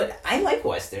 But I like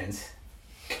Westerns.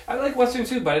 I like Westerns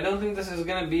too, but I don't think this is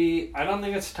gonna be... I don't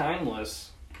think it's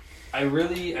timeless. I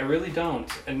really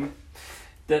don't. And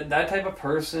that type of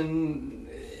person...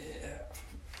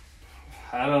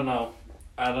 I don't know.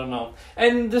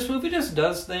 And this movie just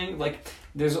does things like...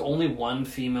 There's only one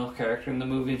female character in the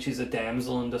movie, and she's a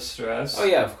damsel in distress. Oh,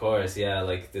 yeah, of course. Yeah,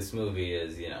 like, this movie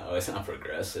is, it's not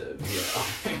progressive,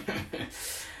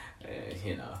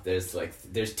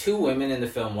 there's two women in the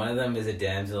film. One of them is a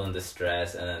damsel in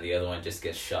distress, and then the other one just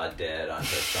gets shot dead on her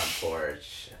front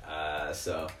porch.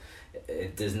 So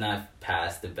it does not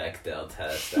pass the Bechdel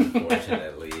test,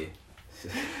 unfortunately.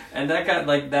 And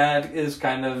that is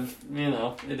kind of,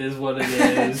 it is what it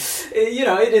is.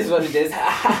 It is what it is.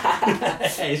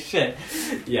 Hey, shit.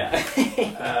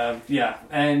 Yeah. Yeah,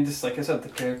 and just like I said, the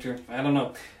character, I don't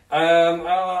know.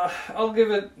 I'll give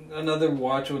it another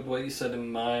watch with what you said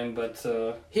in mind, but...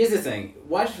 Here's the thing.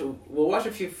 We'll watch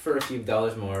for a few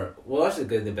dollars more. We'll watch The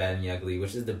Good, the Bad, and the Ugly,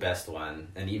 which is the best one,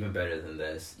 and even better than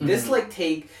this. Mm-hmm. This,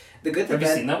 The Good, the Have Bad...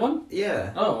 you seen that one?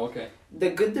 Yeah. Oh, okay. The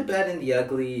Good, the Bad, and the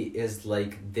Ugly is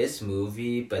like this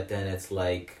movie, but then it's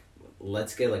like,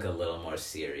 let's get like a little more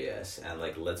serious and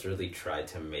like let's really try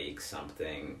to make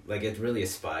something, like it really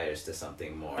aspires to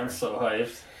something more. I'm so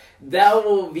hyped.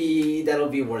 That'll be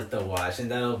worth the watch,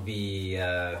 and that'll be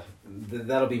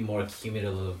more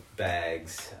cumulative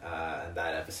bags in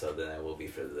that episode than it will be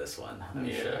for this one. I'm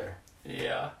sure.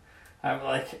 Yeah, I'm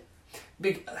like,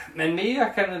 and maybe I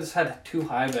kind of just had too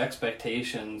high of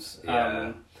expectations.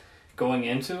 Yeah. Going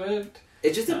into it.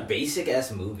 It's just a basic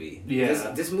ass movie.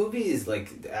 Yeah. This movie is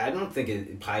like, I don't think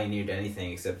it pioneered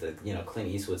anything except that, Clint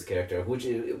Eastwood's character, which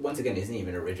once again isn't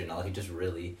even original. He just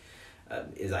really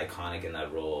is iconic in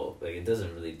that role. Like, it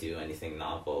doesn't really do anything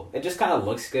novel. It just kind of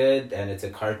looks good, and it's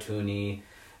a cartoony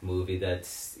movie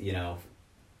that's,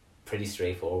 pretty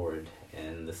straightforward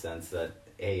in the sense that,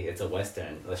 hey, it's a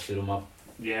Western. Let's shoot 'em up.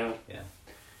 Yeah. Yeah.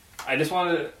 I just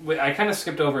wanted to... I kind of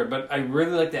skipped over it, but I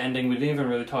really like the ending. We didn't even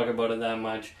really talk about it that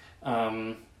much.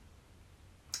 The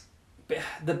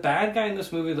bad guy in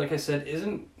this movie, like I said,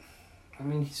 isn't... I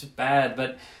mean, he's bad,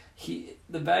 but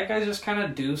the bad guys just kind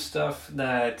of do stuff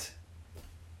that...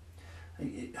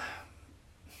 You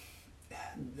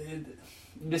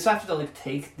just have to,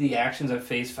 take the actions at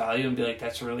face value and be like,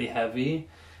 that's really heavy,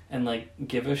 and,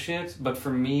 give a shit. But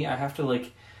for me, I have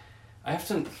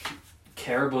to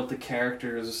care about the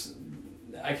characters.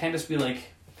 I can't just be like,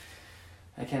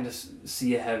 I can't just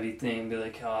see a heavy thing and be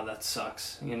like, oh, that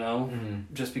sucks,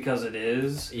 Mm-hmm. just because it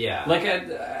is. Yeah. Like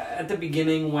at the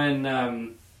beginning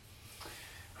when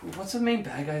what's the main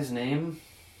bad guy's name?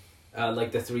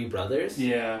 Like the three brothers?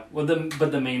 Yeah. Well,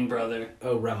 the main brother.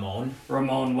 Oh, Ramon.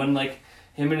 When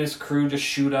him and his crew just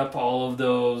shoot up all of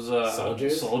those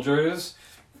soldiers.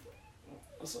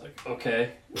 I was like,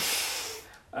 okay.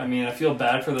 I mean, I feel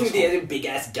bad for those... Dude, they had a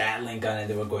big-ass Gatling gun and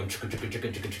they were going...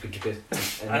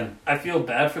 I feel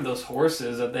bad for those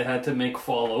horses that they had to make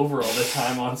fall over all the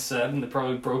time on set, and they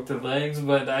probably broke their legs,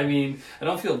 but I mean, I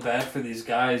don't feel bad for these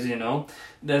guys,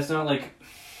 That's not like...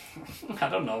 I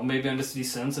don't know, maybe I'm just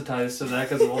desensitized to that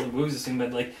because of all the movies I've seen,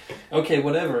 but okay,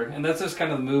 whatever. And that's just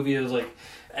kind of the movie is like...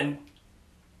 And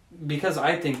because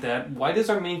I think that, why does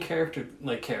our main character,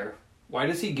 like, care? Why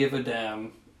does he give a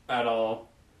damn at all?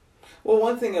 Well,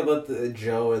 one thing about the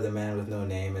Joe, or the man with no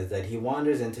name, is that he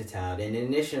wanders into town, and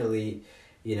initially,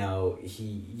 you know,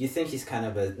 you think he's kind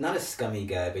of not a scummy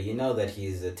guy, but you know that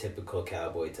he's a typical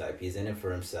cowboy type. He's in it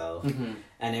for himself. Mm-hmm.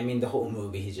 And I mean, the whole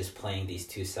movie, he's just playing these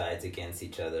two sides against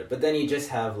each other. But then you just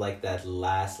have, like, that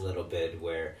last little bit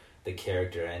where the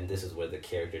character, and this is where the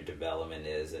character development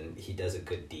is, and he does a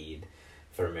good deed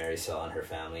for Marisol and her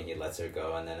family. He lets her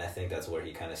go, and then I think that's where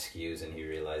he kind of skews, and he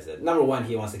realizes that, number one,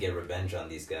 he wants to get revenge on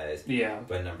these guys. Yeah.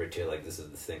 But number two, like, this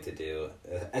is the thing to do,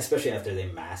 especially after they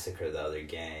massacre the other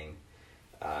gang.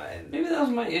 And maybe that was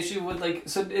my issue with, like,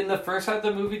 so in the first half of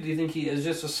the movie, do you think he is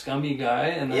just a scummy guy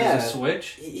and there's a switch?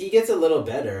 He gets a little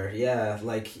better, yeah.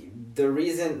 Like, the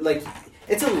reason, like,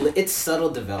 it's subtle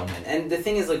development. And the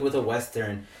thing is, like, with a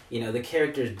Western, you know, the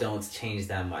characters don't change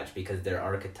that much because they're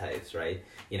archetypes, right?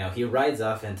 You know, he rides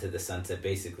off into the sunset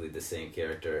basically the same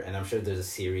character, and I'm sure there's a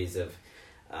series of,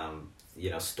 you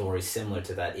know, stories similar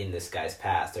to that in this guy's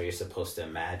past, or you're supposed to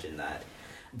imagine that.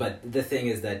 But the thing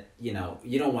is that, you know,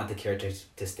 you don't want the characters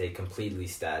to stay completely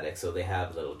static, so they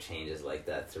have little changes like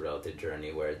that throughout the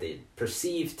journey where they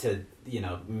perceive to, you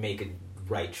know, make a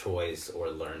right choice or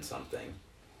learn something.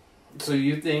 So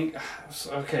you think,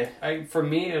 okay, for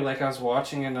me, like, I was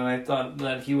watching it and I thought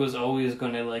that he was always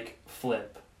going to, like,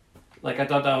 flip. Like, I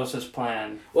thought that was his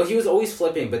plan. Well, he was always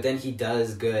flipping, but then he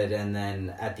does good, and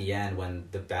then at the end, when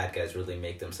the bad guys really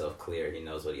make themselves clear, he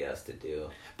knows what he has to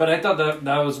do. But I thought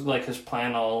that was, like, his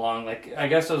plan all along. Like, I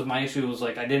guess that was my issue, was,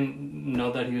 like, I didn't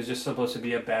know that he was just supposed to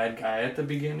be a bad guy at the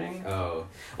beginning. Oh.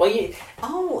 Well,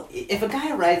 if a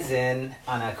guy rides in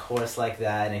on a horse like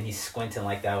that, and he's squinting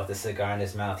like that with a cigar in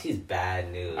his mouth, he's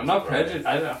bad news. I'm not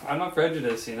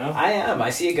prejudiced, you know? I am.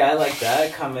 I see a guy like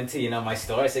that come into, you know, my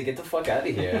store, I say, get the fuck out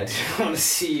of here. I want to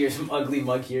see your ugly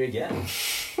mug here again.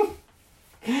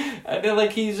 I feel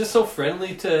like he's just so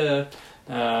friendly to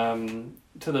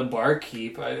the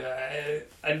barkeep. I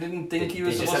didn't think he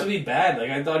was supposed to be bad. Like,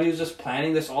 I thought he was just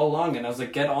planning this all along, and I was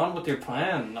like, get on with your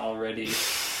plan already.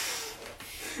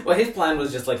 Well, his plan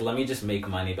was just like, let me just make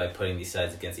money by putting these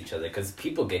sides against each other, because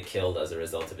people get killed as a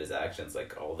result of his actions,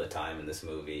 like, all the time in this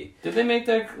movie. Did they make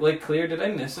that, like, clear? Did I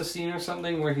miss a scene or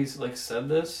something where he's, like, said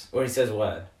this? Or he says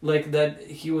what? Like, that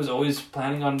he was always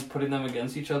planning on putting them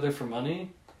against each other for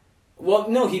money? Well,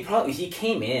 no, he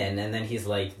came in, and then he's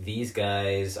like, these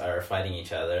guys are fighting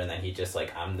each other, and then he just,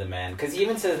 like, I'm the man. Because he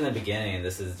even says in the beginning, and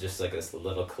this is just, like, this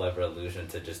little clever allusion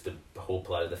to just the whole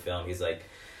plot of the film, he's like,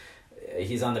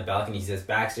 he's on the balcony, he says,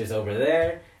 Baxter's over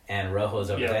there, and Rojo's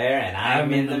over there, and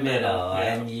I'm in the middle.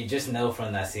 Yeah. And you just know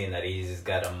from that scene that he's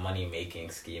got a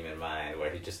money-making scheme in mind, where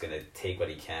he's just going to take what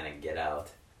he can and get out.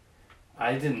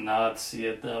 I did not see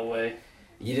it that way.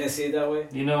 You didn't see it that way?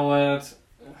 You know what?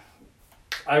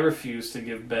 I refuse to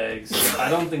give bags. I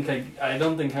don't think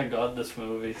I got this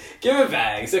movie. Give it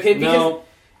bags, okay?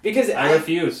 Because I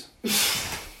refuse.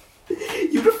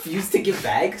 You refuse to give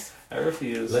bags? I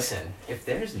refuse. Listen, if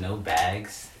there's no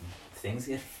bags, things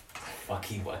get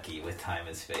fucky-wucky with time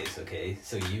and space, okay?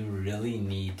 So you really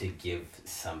need to give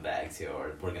some bags here,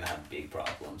 or we're gonna have big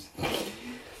problems.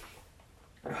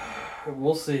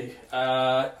 We'll see.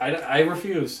 I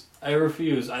refuse. I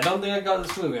refuse. I don't think I got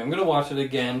this movie. I'm gonna watch it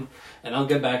again, and I'll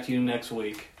get back to you next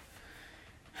week.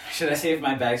 Should I save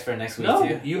my bags for next week too?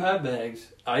 No, you have bags.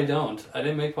 I don't. I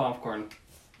didn't make popcorn.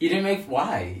 You didn't make...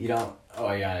 Why? You don't... Oh,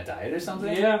 are you on a diet or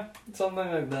something? Yeah, something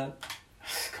like that.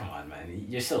 Come on, man.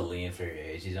 You're so lean for your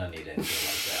age. You don't need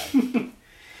anything like that.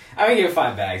 I'm gonna give it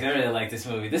 5 bags. I really like this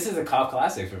movie. This is a cop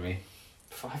classic for me.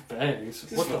 5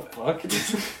 bags? What the fuck?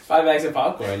 5 bags of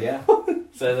popcorn, yeah.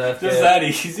 So just that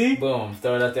easy? Boom.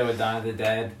 Throw it up there with Dawn of the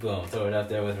Dead. Boom. Throw it up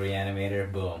there with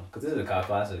Reanimator. Boom. Because this is a cop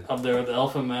classic. Up there with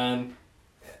Elephant Man.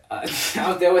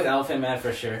 Out there with Elephant Man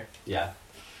for sure. Yeah.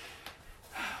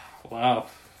 Wow.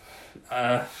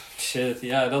 Shit.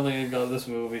 Yeah, I don't think I got this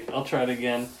movie. I'll try it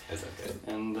again. It's okay.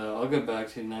 And I'll get back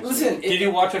to you next Listen, week. Did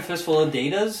you watch A Fistful of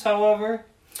Datas, however?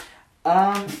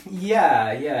 Yeah,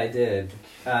 I did.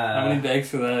 How many bags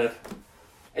for that?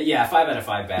 Yeah, 5 out of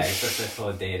 5 bags for Fistful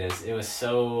of Datas. It was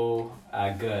so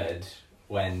good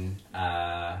when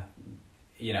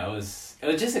you know, it was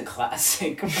just a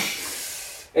classic.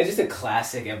 It's just a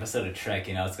classic episode of Trek,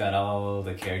 you know. It's got all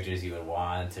the characters you would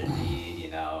want or need,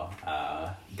 you know.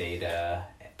 Data,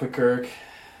 Picard,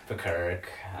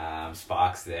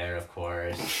 Spock's there, of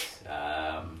course.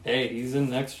 Hey, he's in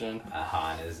Next Gen.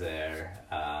 Han is there.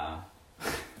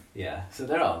 Yeah, so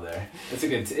they're all there. It's a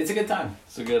good time.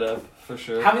 It's a good up for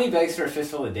sure. How many bags for A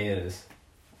Fistful of Datas?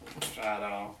 I don't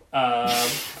know,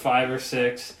 5 or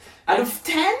 6. Out of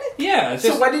 10? Yeah.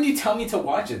 So why didn't you tell me to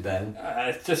watch it then?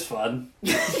 It's just fun.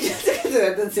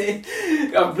 That's it.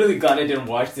 I'm really glad I didn't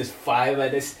watch this 5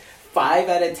 out of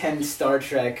 10 Star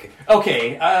Trek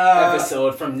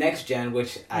episode from Next Gen,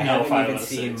 which I haven't even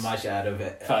seen much out of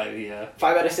it. 5, yeah.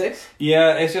 5 out of 6?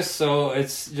 Yeah, it's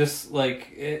just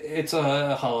like it's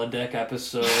a holodeck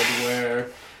episode where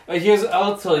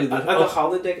I'll tell you Are the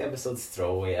holodeck episodes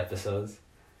throwaway episodes?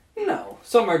 No,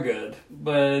 some are good,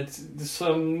 but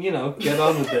some, get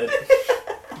on with it.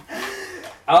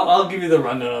 I'll give you the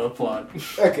rundown of the plot.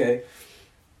 Okay.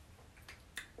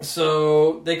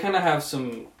 So they kind of have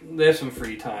some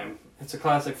free time. It's a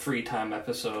classic free time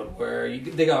episode where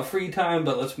they got free time,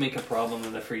 but let's make a problem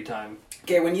in the free time.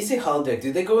 Okay, when you say holodeck,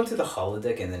 do they go into the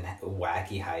holodeck and then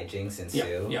wacky hijinks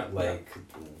ensue? Yeah.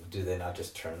 Do they not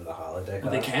just turn the holodeck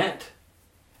off? They can't.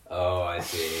 Oh, I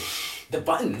see. The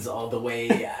button's all the way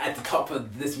at the top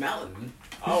of this mountain.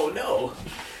 Oh, no.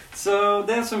 So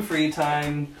they have some free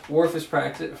time.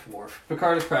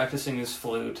 Picard is practicing his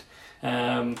flute.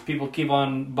 People keep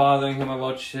on bothering him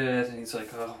about shit, and he's like,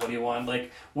 "Oh, what do you want?"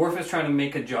 Like, Worf is trying to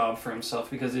make a job for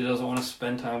himself because he doesn't want to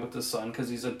spend time with his son because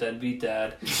he's a deadbeat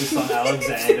dad. His son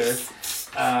Alexander,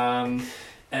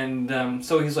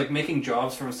 so he's like making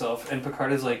jobs for himself, and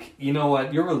Picard is like, "You know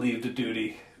what? You're relieved of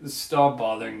duty. Stop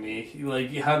bothering me. Like,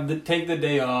 take the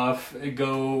day off,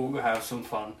 go have some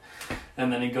fun."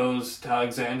 And then he goes to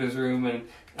Alexander's room, and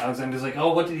Alexander's like,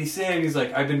 "Oh, what did he say?" And he's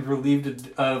like, "I've been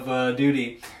relieved of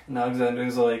duty." And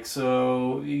Alexander's like,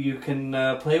 "So you can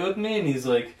play with me?" And he's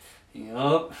like,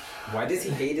 "Yup." Why does he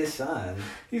hate his son?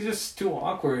 He's just too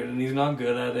awkward, and he's not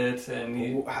good at it.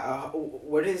 And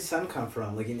where did his son come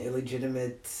from? Like an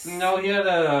illegitimate... No, he had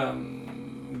a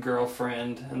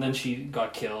girlfriend, and then she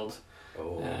got killed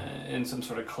in some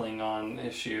sort of Klingon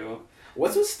issue.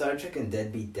 What's with Star Trek and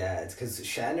deadbeat dads? Because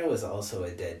Shatner was also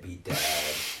a deadbeat dad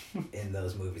in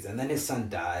those movies. And then his son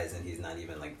dies and he's not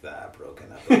even like that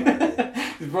broken up about it.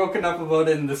 He's broken up about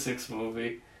it in the 6th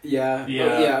movie. Yeah.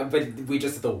 Yeah, but we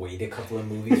just have to wait a couple of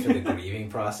movies for the grieving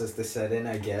process to set in,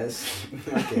 I guess.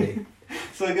 Okay.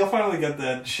 So you'll finally get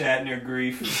that Shatner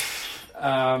grief.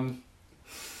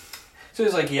 So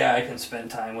he's like, "Yeah, I can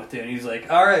spend time with you." And he's like,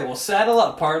 "All right, well, saddle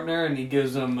up, partner." And he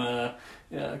gives him a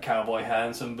cowboy hat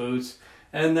and some boots.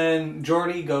 And then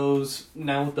Geordi goes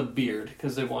now with the beard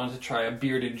because they wanted to try a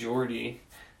bearded Geordi.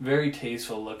 Very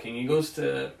tasteful looking. He goes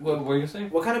to... What were you saying?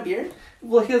 What kind of beard?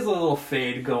 Well, he has a little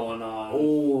fade going on.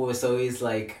 Oh, so he's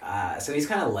like... so he's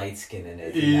kind of light-skinned in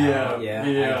it. Yeah.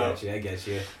 I get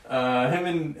you. Him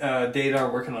and Data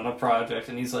are working on a project,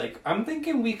 and he's like, "I'm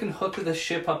thinking we can hook the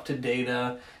ship up to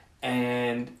Data,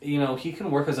 and, he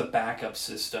can work as a backup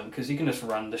system, because he can just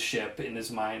run the ship in his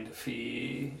mind if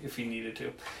he needed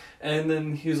to." And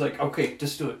then he was like, "Okay,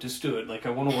 just do it. Like, I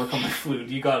want to work on my flute.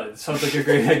 You got it. Sounds like a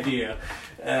great idea."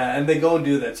 And they go and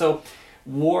do that. So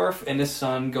Worf and his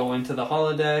son go into the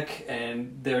holodeck,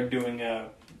 and they're doing a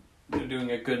Good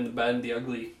and the Bad and the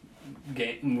Ugly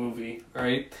movie,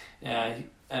 right?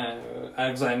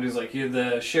 Alexander's like, "You're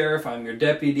the sheriff, I'm your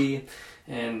deputy,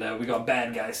 and we got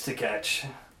bad guys to catch."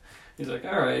 He's like,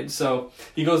 "All right." So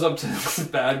he goes up to this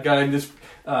bad guy and just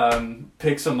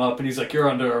picks him up, and he's like, "You're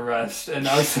under arrest." And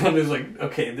Alexander's like,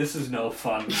 "Okay, this is no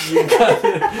fun. You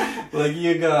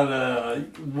gotta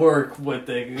work with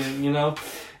it,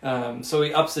 So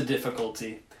he ups the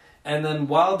difficulty, and then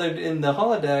while they're in the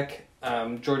holodeck,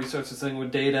 Geordi starts this thing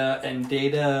with Data, and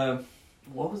Data.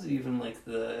 What was even like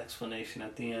the explanation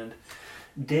at the end?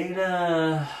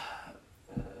 Data's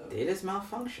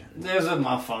malfunction. There's a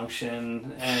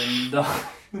malfunction, and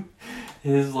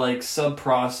his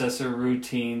sub-processor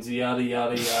routines, yada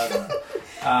yada yada.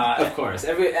 Of course,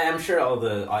 I'm sure all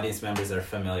the audience members are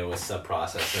familiar with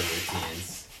sub-processor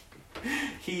routines.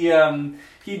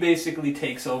 He basically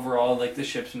takes over all the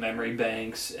ship's memory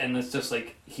banks, and it's just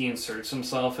he inserts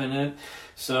himself in it.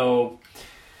 So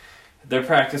they're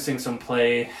practicing some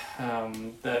play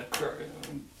that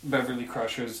Beverly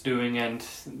Crusher's doing, and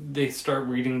they start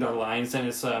reading their lines, and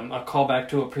it's a callback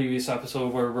to a previous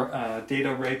episode where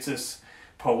Data writes this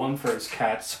poem for his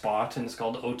cat Spot, and it's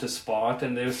called Ode to Spot,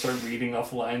 and they start reading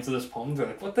off lines of this poem. They're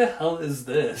like, "What the hell is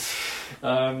this?"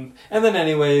 And then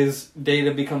anyways,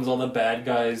 Data becomes all the bad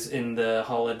guys in the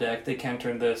holodeck. They can't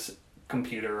turn this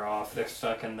computer off. They're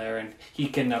stuck in there, and he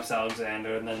kidnaps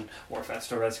Alexander, and then Worf has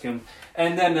to rescue him.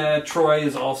 And then Troi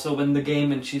is also in the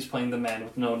game, and she's playing the man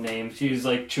with no name. She's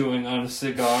chewing on a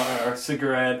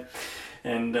cigarette,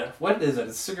 And what is it?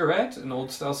 A cigarette? An old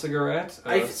style cigarette?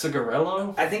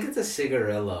 Cigarello? I think it's a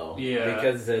cigarillo. Yeah.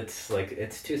 Because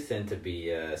it's too thin to be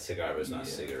a cigar, but it's not a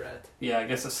cigarette. Yeah, I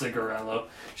guess a cigarello.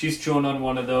 She's chewing on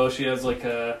one of those. She has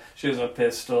a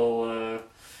pistol,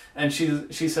 and she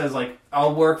says like,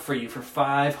 "I'll work for you for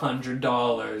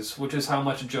 $500," which is how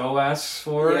much Joe asks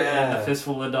for, and a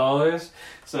fistful of dollars.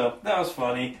 So that was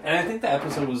funny, and I think the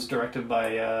episode was directed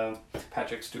by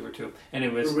Patrick Stewart too. And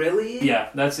it was really, yeah,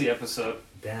 that's the episode.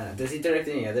 Damn, does he direct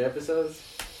any other episodes?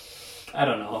 I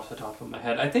don't know off the top of my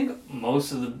head. I think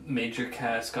most of the major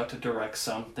cast got to direct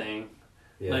something.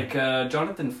 Yeah. Like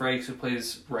Jonathan Frakes, who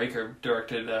plays Riker,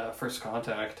 directed First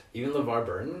Contact. Even LeVar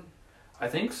Burton? I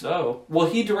think so. Well,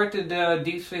 he directed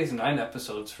Deep Space Nine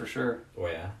episodes for sure. Oh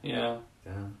yeah? Yeah.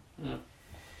 Yeah.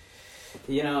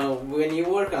 You know, when you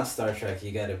work on Star Trek,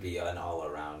 you gotta be an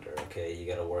all-arounder, okay? You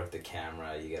gotta work the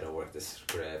camera, you gotta work the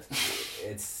script.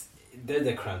 They're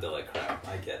the creme de la creme,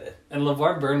 I get it. And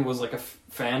LeVar Burton was like a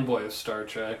fanboy of Star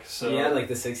Trek, so... Yeah, like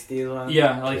the 60s one?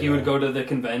 Yeah, like he would go to the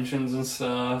conventions and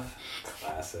stuff.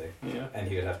 Classic. Yeah. And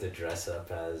he would have to dress up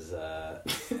as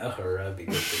Uhura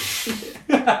because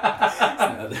there's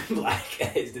another black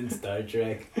guys in Star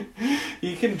Trek.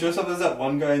 He can dress up as that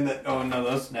one guy in that... Oh, no,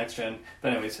 that's Next Gen.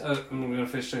 But anyways, I'm gonna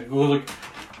finish it. Go look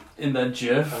in that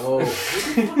GIF. Oh, who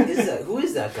the fuck is that? Who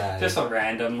is that guy? Just a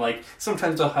random, like,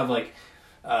 sometimes they'll have, like,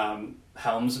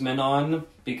 helmsman on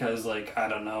because, like, I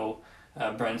don't know,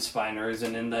 Brent Spiner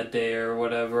isn't in that day or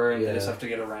whatever, and they just have to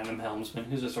get a random helmsman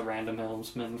who's just a random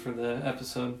helmsman for the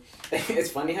episode. It's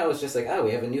funny how it's just like, oh,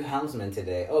 we have a new helmsman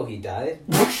today. Oh, he died?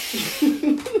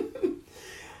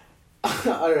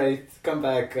 Alright, come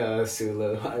back,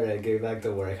 Sulu. Alright, get back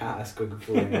to work. Quit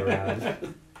fooling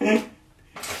around.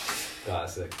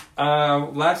 Classic.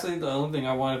 Lastly, the only thing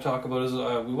I want to talk about is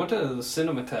we went to the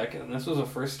Cinematheque, and this was the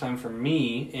first time for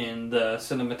me in the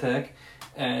Cinematheque.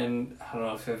 And I don't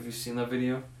know if have you seen that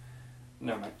video.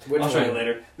 Never mind. I'll show you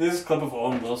later. This is a clip of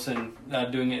Owen Wilson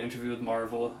doing an interview with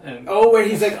Marvel, and where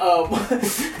he's like,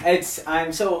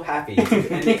 I'm so happy,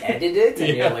 and they edited it,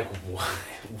 and you're like, what?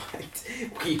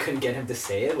 You couldn't get him to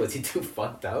say it? Was he too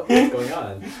fucked up? What's going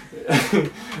on?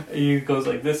 He goes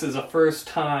like, "This is a first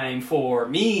time for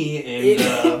me in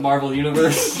the Marvel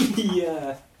universe."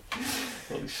 Yeah.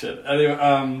 Holy shit.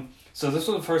 Anyway, so this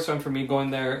was the first time for me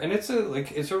going there, and it's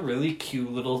a really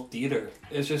cute little theater.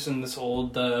 It's just in this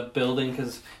old building,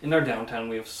 because in our downtown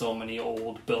we have so many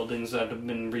old buildings that have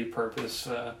been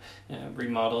repurposed,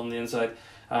 remodeled on the inside.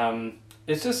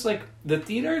 It's just like, the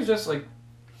theater is just like,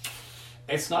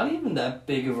 it's not even that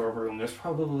big of a room. There's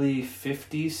probably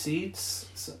 50 seats.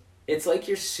 So. It's like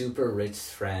your super rich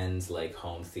friend's like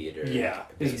home theater. Yeah,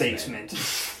 his basement.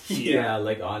 Yeah,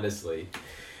 like honestly.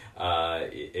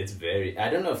 It's very... I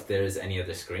don't know if there's any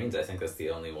other screens. I think that's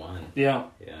the only one. Yeah.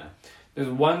 Yeah. There's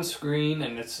one screen,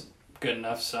 and it's good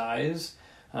enough size.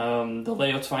 The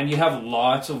layout's fine. You have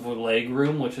lots of leg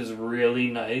room, which is really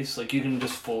nice. Like, you can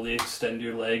just fully extend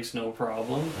your legs, no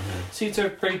problem. Mm-hmm. Seats are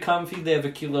pretty comfy. They have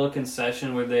a cute little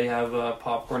concession where they have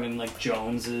popcorn and, like,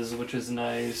 Jones's, which is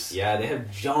nice. Yeah, they have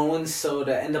Jones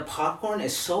soda, and the popcorn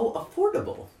is so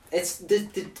affordable. It's the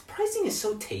pricing is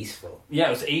so tasteful. Yeah,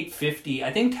 it was $8.50.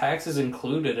 I think tax is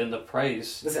included in the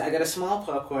price. Listen, I got a small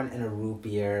popcorn and a root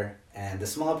beer, and the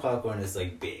small popcorn is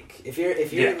like big. If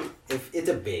it's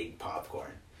a big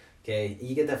popcorn, okay,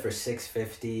 you get that for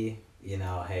 $6.50. You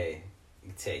know, hey,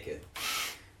 you take it.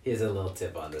 Here's a little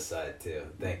tip on the side too.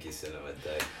 Thank you,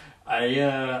 Cinematheque.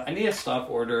 I need to stop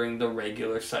ordering the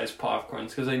regular size popcorns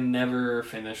because I never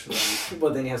finish them.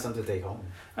 Well, then you have something to take home.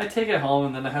 I take it home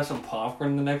and then I have some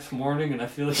popcorn the next morning and I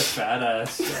feel like a fat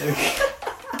ass.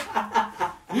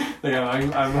 Like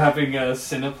I'm having a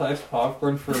Cineplex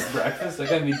popcorn for breakfast. I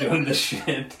gotta be doing this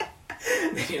shit.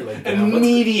 You're like,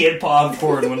 immediate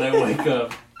popcorn when I wake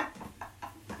up.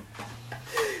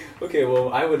 Okay,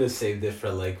 well, I would have saved it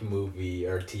for like movie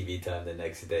or TV time the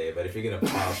next day. But if you're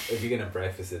gonna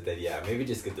breakfast it, then yeah, maybe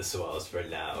just get the swallows for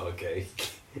now. Okay.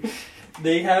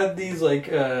 They had these like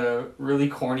really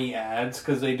corny ads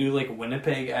because they do like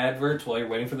Winnipeg adverts while you're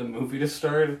waiting for the movie to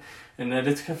start, and then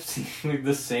it's kept seeing like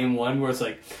the same one where it's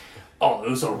like, "Oh, it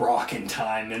was a rockin'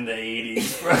 time in the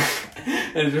 80s."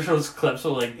 And it just shows clips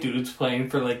of like dudes playing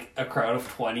for like a crowd of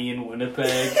 20 in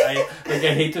Winnipeg.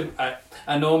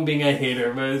 I know I'm being a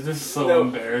hater, but it's just so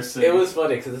embarrassing. It was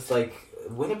funny because it's like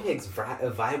Winnipeg's a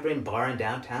vibrant bar and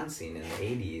downtown scene in the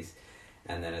 80s.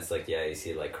 And then it's like, yeah, you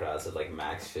see like crowds of like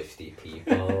max 50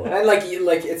 people. And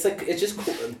it's just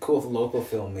cool local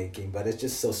filmmaking, but it's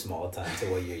just so small time to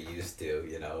what you're used to,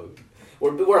 you know.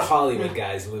 We're Hollywood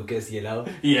guys, Lucas, you know?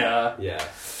 Yeah. Yeah.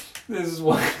 There's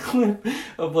one clip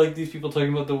of like these people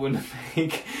talking about the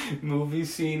Winnipeg movie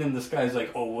scene, and this guy's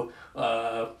like,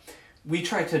 we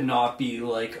try to not be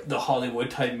like the Hollywood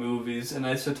type movies, and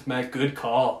I said to Matt, good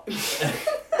call.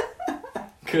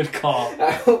 Good call.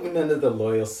 I hope none of the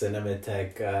loyal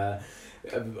Cinematheque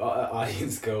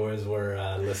audience goers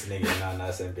were listening in on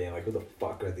us and being like, who the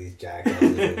fuck are these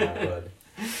jackasses in that hood?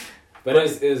 But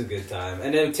it was a good time.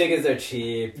 And then tickets are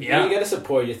cheap. Yeah. You gotta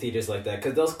support your theaters like that,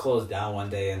 because they'll close down one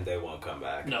day and they won't come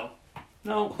back. No.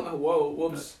 Whoa,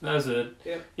 whoops. That's it.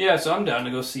 Yep. Yeah, so I'm down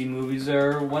to go see movies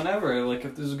there whenever. Like,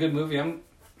 if there's a good movie, I'm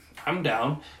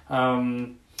down. I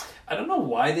don't know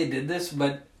why they did this,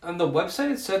 but on the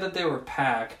website it said that they were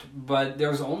packed, but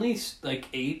there was only like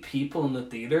 8 people in the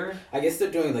theater. I guess they're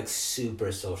doing like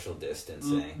super social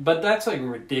distancing. But that's like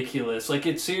ridiculous. Like,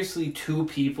 it's seriously 2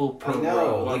 people per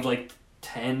row of like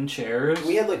 10 chairs.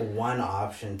 We had like one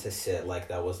option to sit like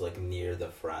that was like near the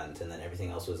front, and then everything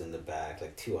else was in the back,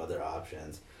 like 2 other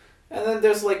options. And then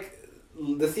there's like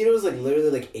the theater was like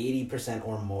literally like 80%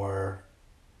 or more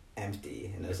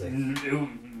empty, and it was like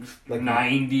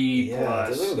 90 plus. plus.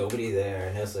 There's like nobody there,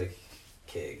 and it was like,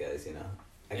 okay, guys, you know,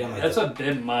 I got that's a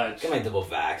bit much. I got my double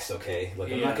vax, okay?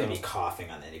 Look, I'm not gonna be coughing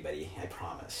on anybody, I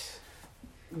promise.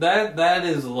 That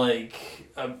is like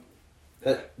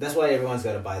that's why everyone's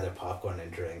got to buy their popcorn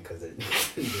and drink, because they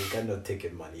got no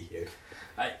ticket money here.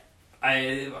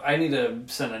 I need to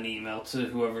send an email to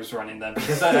whoever's running that,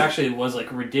 because that actually was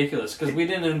like ridiculous, because we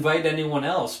didn't invite anyone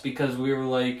else, because we were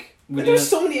like... There's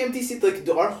so many empty seats, like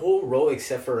our whole row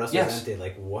except for us was empty.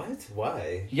 Like, what?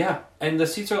 Why? Yeah, and the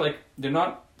seats are like, they're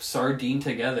not sardine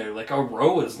together, like our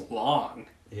row is long.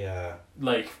 Yeah.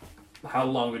 Like, how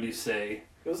long would you say?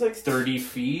 It was like 30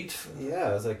 feet?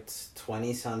 Yeah, it was like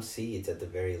 20 some seats at the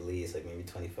very least, like maybe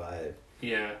 25.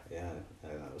 Yeah. Yeah, I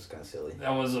don't know, it was kind of silly. That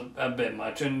was a bit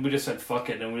much, and we just said fuck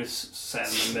it, and we just sat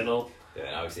in the middle. Yeah,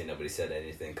 and obviously nobody said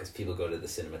anything, because people go to the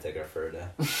Cinematheque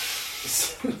Alberta.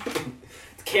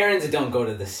 Karens don't go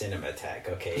to the Cinematheque,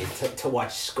 okay, to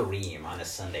watch Scream on a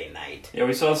Sunday night. Yeah,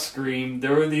 we saw Scream.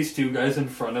 There were these 2 guys in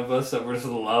front of us that were just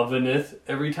loving it.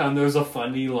 Every time there was a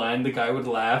funny line, the guy would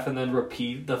laugh and then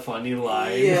repeat the funny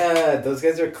line. Yeah, those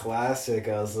guys are classic.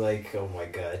 I was like, oh my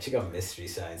god, check out Mystery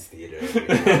Science Theater.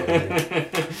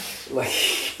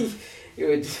 Like you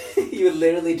would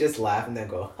literally just laugh and then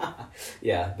go,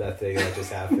 yeah, that thing that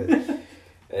just happened.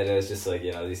 And it was just like,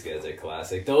 you know, these guys are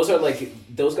classic. Those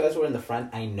guys were in the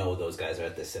front. I know those guys are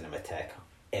at the Cinematheque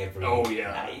every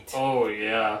night. Oh,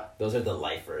 yeah. Those are the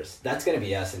lifers. That's going to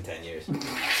be us in 10 years.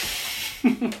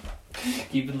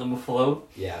 Keeping them afloat?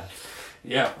 Yeah.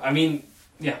 Yeah, I mean,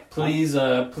 yeah, please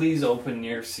open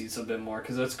your seats a bit more,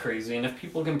 because that's crazy. And if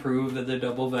people can prove that they're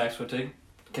double vaxxed, which they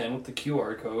can with the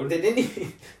QR code. They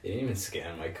didn't even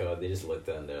scan my code. They just looked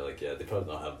and they're like, yeah, they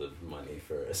probably don't have the money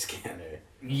for a scanner.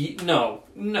 No,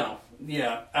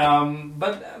 yeah.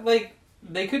 But like,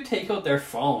 they could take out their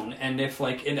phone, and if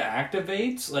like it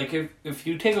activates, like if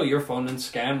you take out your phone and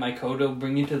scan my code, it'll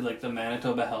bring you to like the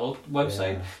Manitoba Health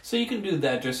website. Yeah. So you can do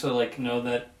that just so like know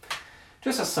that,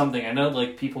 just as something. I know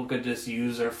like people could just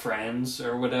use their friends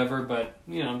or whatever, but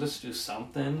you know, just do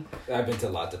something. I've been to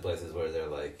lots of places where they're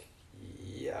like,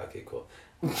 yeah, okay, cool.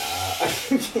 And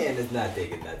it's not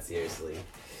taken that seriously.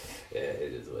 Yeah,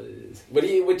 it is what it is.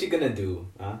 What you gonna do,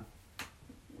 huh?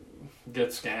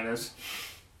 Get scanners.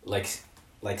 Like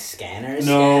scanners?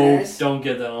 No, scanners? Don't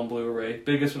get that on Blu-ray.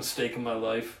 Biggest mistake in my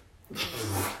life.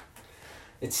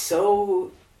 It's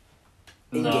so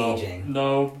engaging.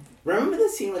 No. Remember the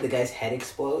scene where the guy's head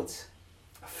explodes?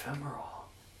 Ephemeral.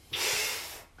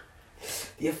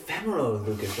 The ephemeral,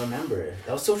 Lucas, remember.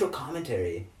 That was social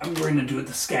commentary. I'm going to do it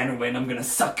the scanner way, and I'm going to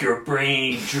suck your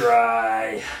brain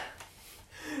dry.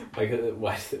 Michael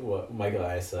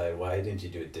Ironside, why didn't you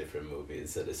do a different movie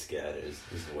instead of Scanners?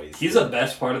 He's the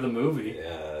best part of the movie.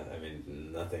 Yeah, I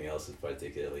mean, nothing else is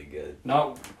particularly good.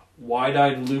 Not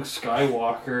wide-eyed Luke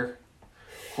Skywalker.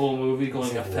 Whole movie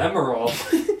going ephemeral.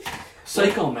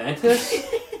 Psycho Mantis.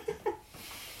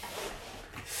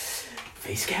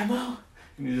 Face camo?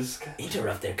 Just...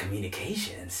 Interrupt their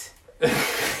communications.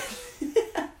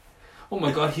 Oh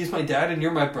my god, he's my dad and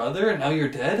you're my brother and now you're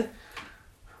dead?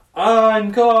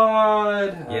 I'm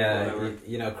God! Yeah,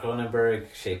 you know,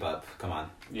 Cronenberg, shape up. Come on.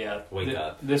 Yeah. Wake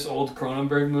up. This old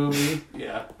Cronenberg movie,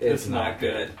 yeah. It's not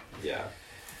good. Yeah.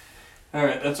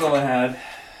 Alright, that's all I had.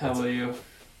 How about you?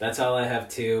 That's all I have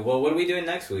too. Well, what are we doing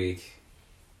next week?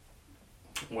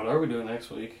 What are we doing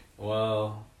next week?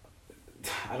 Well,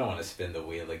 I don't want to spin the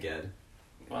wheel again.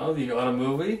 Well, you got a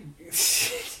movie?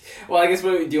 Well, I guess,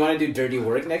 do you want to do Dirty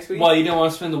Work next week? Well, you didn't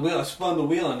want to spin the wheel. I spun the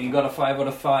wheel and you got a 5 out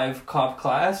of 5 cop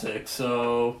classic,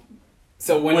 so...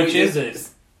 So when which is it?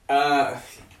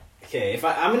 Okay, if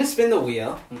I'm gonna spin the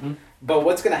wheel, but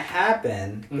what's gonna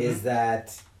happen is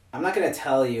that I'm not gonna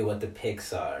tell you what the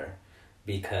picks are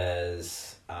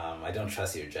because I don't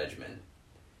trust your judgment.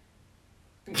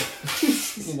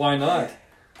 Why not?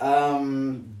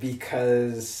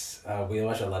 Because we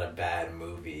watch a lot of bad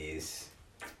movies.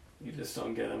 You just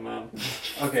don't get it, man.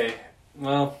 Okay,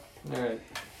 well, alright.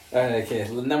 Okay,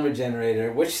 number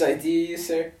generator. Which site do you use,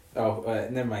 sir? Oh,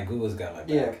 never mind. Google's got my back.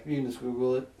 Yeah, you can just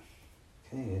Google it.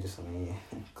 Okay, just let me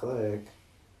click.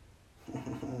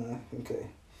 Okay.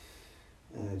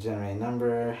 Generate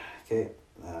number. Okay.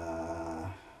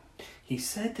 He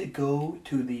said to go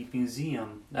to the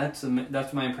museum. That's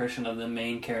my impression of the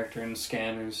main character in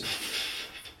Scanners.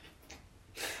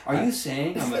 Are you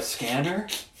saying I'm a scanner?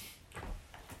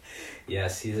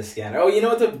 Yes, he's a scanner. Oh, you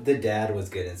know what? The dad was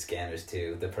good in Scanners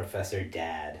too. The Professor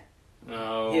Dad.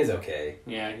 Oh. He is okay.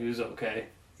 Yeah, he was okay.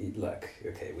 Look,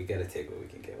 okay, we gotta take what we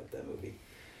can get with that movie.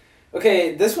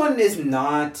 Okay, this one is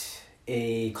not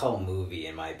a cult movie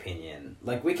in my opinion.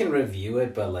 Like, we can review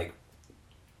it, but like,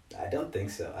 I don't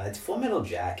think so. It's Full Metal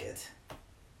Jacket.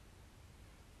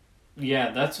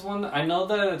 Yeah, that's one. I know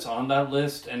that it's on that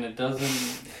list, and it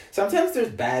doesn't. Sometimes there's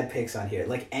bad picks on here,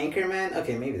 like Anchorman.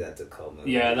 Okay, maybe that's a cult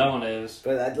movie. Yeah, that one is.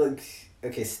 But I'd like,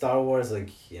 okay, Star Wars. Like,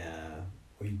 yeah,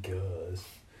 we guess.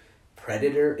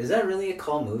 Predator, is that really a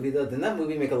cult movie though? Didn't that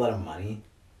movie make a lot of money?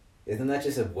 Isn't that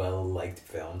just a well-liked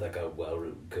film that got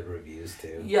good reviews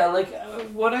too? Yeah, like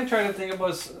what I try to think about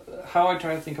is how I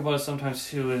try to think about it sometimes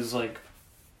too is like,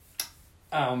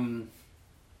 are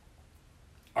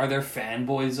there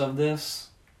fanboys of this?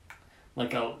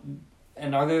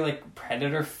 And are there like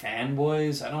Predator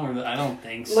fanboys? I don't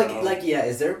think so. Like yeah,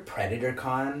 is there Predator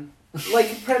Con? Like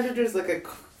Predator's like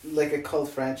a cult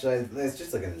franchise. It's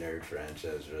just like a nerd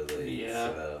franchise, really. Yeah.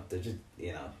 So they're just,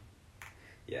 yeah,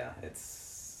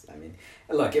 it's. I mean,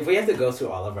 look, if we have to go through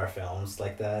all of our films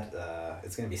like that,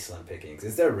 it's gonna be slim pickings.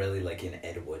 Is there really like an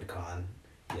Ed Wood Con?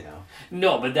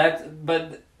 No,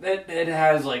 but it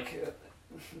has like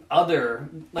other,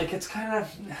 like, it's kind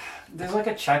of, there's like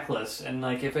a checklist, and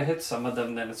like if it hits some of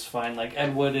them, then it's fine. Like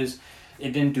Ed Wood it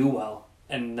didn't do well,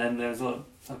 and then there's a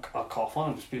call for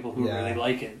there's people who really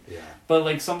like it. Yeah. But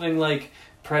like something like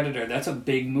Predator, that's a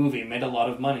big movie, made a lot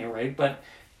of money, right? But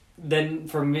then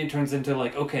for me it turns into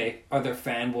like, okay, are there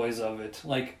fanboys of it?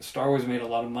 Like Star Wars made a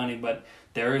lot of money, but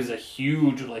there is a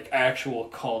huge like actual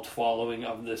cult following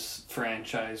of this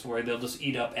franchise where they'll just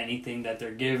eat up anything that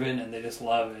they're given and they just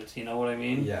love it. You know what I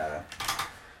mean? Yeah.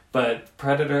 But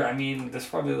Predator, I mean, there's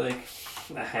probably like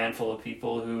a handful of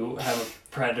people who have a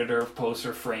Predator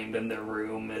poster framed in their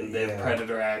room and they have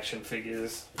Predator action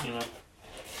figures,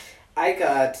 I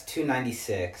got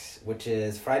 $2.96, which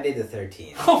is Friday the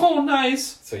 13th. Oh,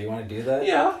 nice. So you want to do that?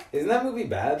 Yeah. Isn't that movie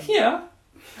bad? Yeah.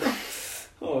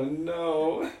 Oh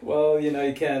no. Well, you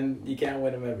can't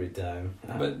win them every time.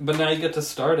 But now you get to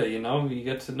start it, you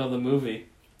get to know the movie.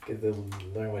 Get to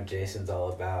learn what Jason's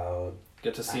all about.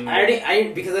 Get to see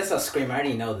because I saw Scream, I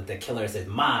already know that the killer is his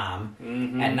mom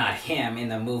and not him in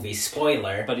the movie.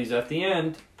 Spoiler. But he's at the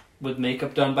end with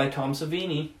makeup done by Tom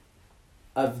Savini.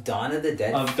 Of Dawn of the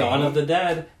Dead. Dawn of the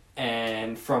Dead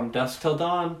and From Dusk Till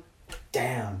Dawn.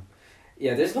 Damn.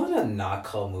 Yeah, there's a lot of not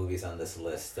cult movies on this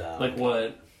list. Like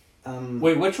what?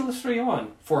 Wait, which list are you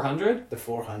on? 400? The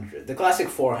 400. The classic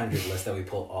 400 list that we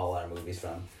pull all our movies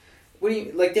from. What do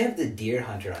you like? They have the Deer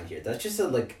Hunter on here. That's just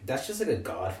like a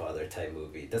Godfather type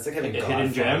movie. That's like having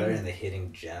Godfather in the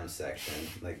hidden gem section.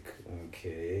 Like,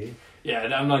 okay. Yeah,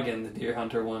 I'm not getting the Deer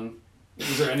Hunter one.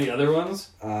 Is there any other ones?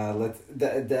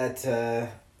 That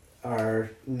are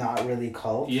not really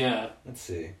cult. Yeah. Let's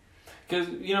see. Because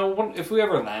if we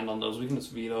ever land on those, we can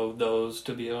just veto those.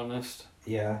 To be honest.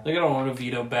 Yeah. Like I don't want to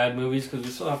veto bad movies because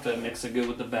we still have to mix the good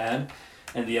with the bad,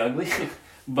 and the ugly.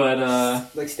 But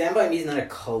like Stand By Me is not a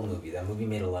cult movie. That movie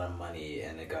made a lot of money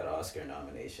and it got Oscar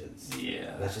nominations.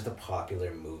 Yeah. That's just a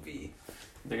popular movie.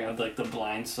 They got like The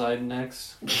Blind Side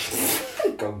next.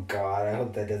 Oh God, I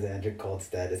hope that doesn't enter cult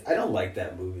status. I don't like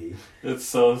that movie. It's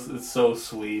so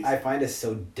sweet. I find it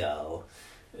so dull.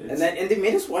 And they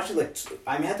made us watch it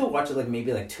I had to watch it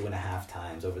maybe 2.5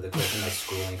 times over the course of my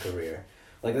schooling career.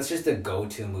 Like that's just a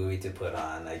go-to movie to put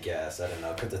on, I guess. I don't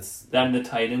know, cause it's that the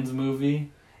Titans movie.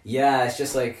 Yeah, it's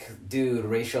just like, dude,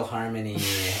 racial harmony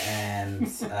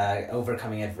and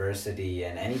overcoming adversity,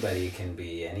 and anybody can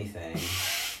be anything.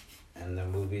 And the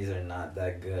movies are not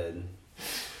that good.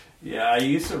 Yeah, I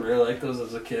used to really like those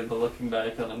as a kid, but looking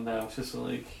back on them now, it's just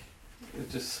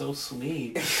so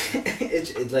sweet.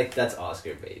 it's like, that's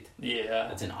Oscar bait. Yeah.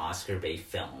 That's an Oscar bait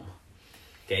film.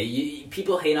 Okay,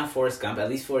 people hate on Forrest Gump. At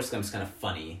least Forrest Gump's kind of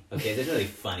funny. Okay, there's nothing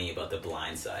funny about The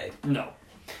Blind Side. No.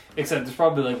 Except there's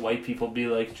probably like white people be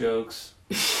like jokes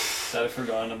that I've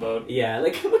forgotten about. Yeah,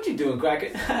 like what you doing, Cracker?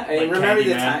 And Like remember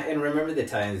the Candyman. time. And remember the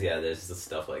times. Yeah, there's the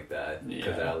stuff like that because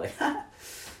Yeah. they're all like,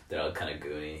 they're all kind of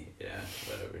goony. Yeah,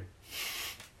 whatever.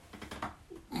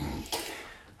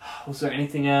 Was there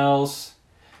anything else?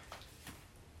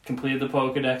 Completed the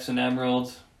Pokedex and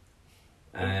Emerald.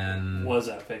 And Was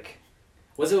epic.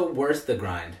 was it worth the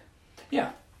grind?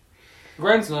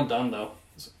 Grind's not done though.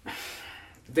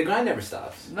 The grind never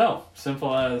stops. No,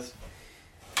 simple as.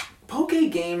 Poke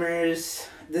gamers.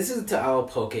 This is to all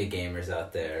Poke gamers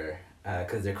out there,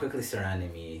 because they're quickly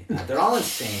surrounding me. They're all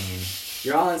insane.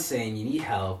 You're all insane. You need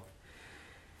help.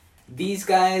 These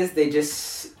guys, they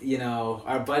just,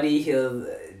 our buddy,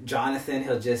 Jonathan,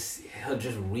 he'll just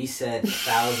reset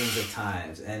thousands of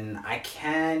times, and I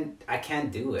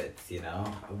can't do it.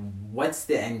 What's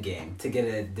the end game to get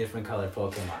a different color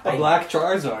Pokemon? A black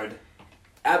Charizard.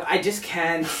 I just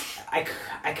can't. I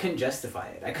couldn't justify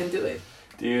it. I couldn't do it.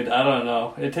 Dude, I don't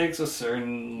know. It takes a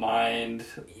certain mind.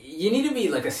 You need to be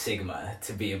like a Sigma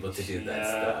to be able to do that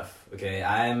stuff. Okay,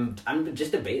 I'm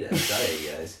just a beta.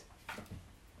 Sorry, guys.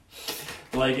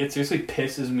 Like, it seriously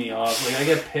pisses me off. Like, I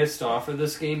get pissed off at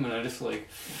this game, and I just, like...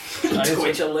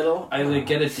 Twitch a little? I, like,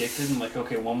 get addicted, and, like,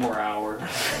 okay, one more hour.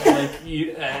 Like,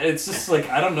 it's just, like,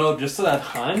 I don't know, just that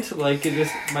hunt, like, it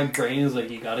just... My brain is like,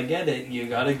 you gotta get it, you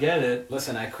gotta get it.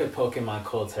 Listen, I quit Pokemon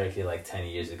cold turkey, like, 10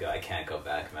 years ago. I can't go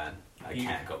back, man. I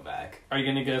can't go back. Are you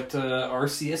gonna get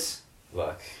Arceus?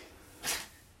 Look,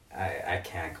 I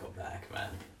can't go back,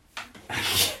 man.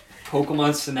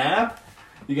 Pokemon Snap?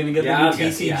 You gonna get the I'll new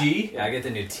get- TCG? Yeah, I get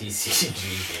the new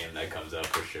TCG game that comes up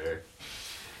for sure.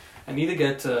 I need to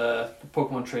get the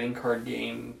Pokemon trading card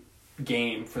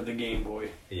game for the Game Boy.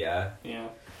 Yeah. Yeah.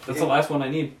 That's the last one I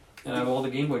need. And I have all the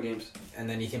Game Boy games. And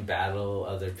then you can battle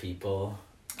other people.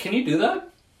 Can you do that?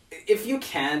 If you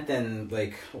can't, then,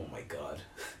 like, oh my god.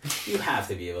 You have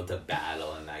to be able to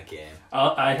battle in that game.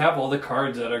 I have all the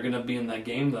cards that are gonna be in that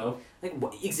game, though. Like,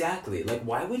 exactly. Like,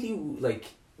 why would you, like...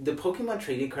 The Pokemon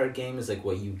trading card game is, like,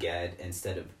 what you get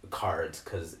instead of cards,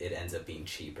 because it ends up being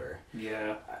cheaper.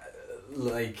 Yeah.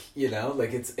 Like,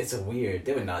 it's a weird...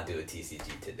 They would not do a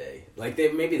TCG today. Like,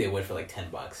 maybe they would for, like,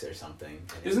 $10 or something.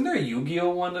 Isn't there a Yu-Gi-Oh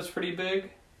one that's pretty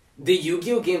big? The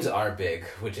Yu-Gi-Oh games are big,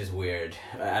 which is weird.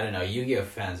 I don't know. Yu-Gi-Oh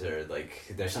fans are,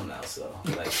 like... They're something else, though.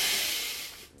 Like,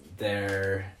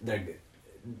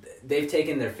 they've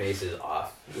taken their faces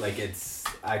off. Like, it's...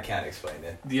 I can't explain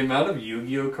it. The amount of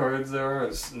Yu-Gi-Oh cards there are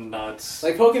is nuts.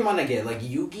 Like, Pokemon, I get. Like,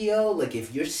 Yu-Gi-Oh, like,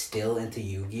 if you're still into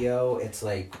Yu-Gi-Oh, it's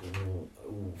like...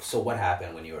 So what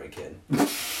happened when you were a kid?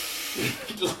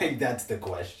 Like, that's the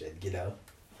question,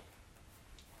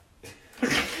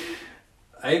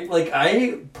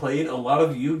 I played a lot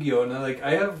of Yu-Gi-Oh! And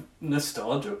I have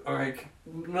nostalgia, or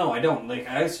no, I don't. Like,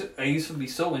 I used to be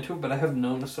so into it, but I have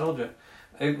no nostalgia.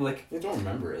 I don't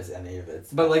remember any of it.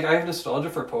 But, I have nostalgia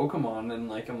for Pokemon,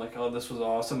 and, I'm like, oh, this was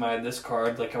awesome, I had this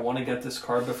card, I want to get this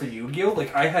card, but for Yu-Gi-Oh!,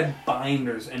 I had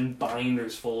binders and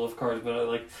binders full of cards,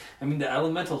 but, the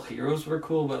Elemental Heroes were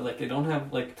cool, but, they don't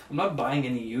have, I'm not buying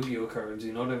any Yu-Gi-Oh! Cards,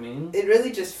 you know what I mean? It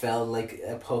really just felt like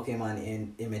a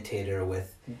Pokemon imitator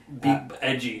with...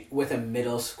 edgy. With a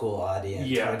middle school audience,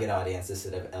 Yeah. target audience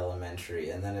instead of elementary,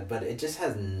 and then but it just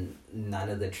has none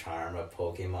of the charm of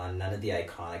Pokemon, none of the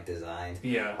iconic designs.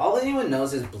 Yeah. All anyone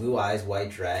knows is Blue Eyes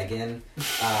White Dragon,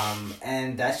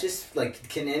 and that's just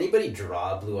can anybody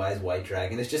draw Blue Eyes White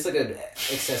Dragon? It's just an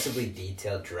excessively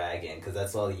detailed dragon, because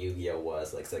that's all Yu-Gi-Oh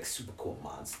was. It's super cool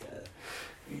monster.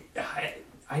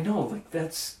 I know,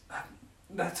 that's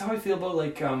how I feel about,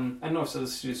 I know I've said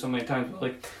this to you so many times,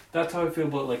 but, that's how I feel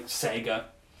about, Sega.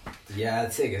 Yeah,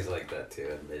 Sega's like that too,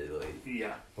 admittedly.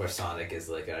 Yeah. Where Sonic is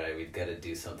alright, we've got to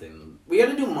do something... We got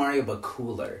to do Mario, but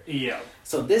cooler. Yeah.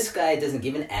 So this guy doesn't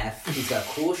give an F. He's got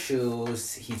cool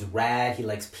shoes, he's rad, he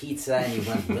likes pizza, and he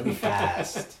runs really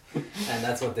fast. And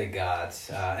that's what they got.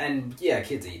 And, yeah,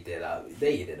 kids eat it up.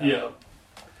 They eat it up. Yeah.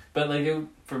 But,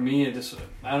 for me, it just...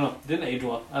 I don't know, it didn't age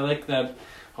well. I like that...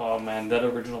 Oh man, that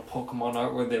original Pokemon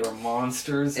art where they were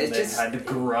monsters and they had the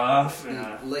gruff.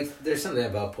 There's something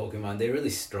about Pokemon. They really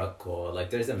struck gold.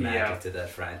 There's a magic to that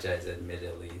franchise,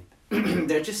 admittedly.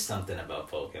 There's just something about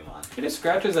Pokemon. It just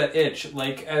scratches that itch.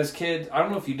 As kids, I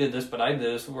don't know if you did this, but I did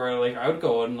this where I would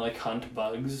go and hunt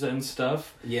bugs and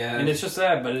stuff. Yeah. And it's just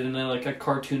that, but in a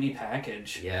cartoony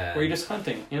package. Yeah. Where you're just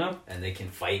hunting, And they can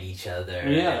fight each other. Yeah.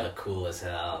 And they look cool as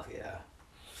hell. Yeah.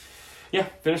 Yeah,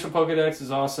 finish the Pokedex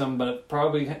is awesome, but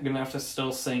probably gonna have to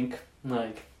still sink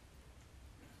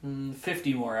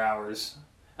 50 more hours.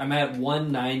 I'm at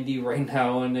 190 right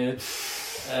now, and it.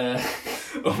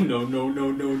 Oh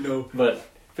no! But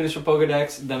finish the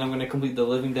Pokedex, then I'm going to complete the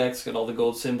living dex, get all the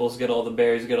gold symbols, get all the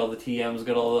berries, get all the TMs,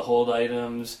 get all the hold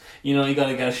items. You know, you got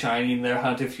to get a shiny in there,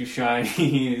 hunt a few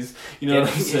shinies. You know what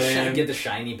I'm saying? Get the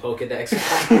shiny Pokedex.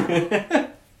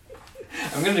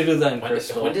 I'm going to do that in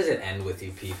Crystal. When does it end with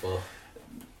you people?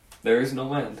 There is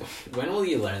no end. When will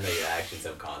you learn that your actions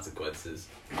have consequences?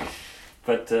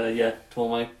 But, to all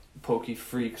my Poke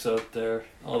freaks out there.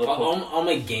 All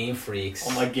my game freaks.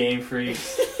 All my game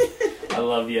freaks. I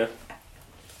love you.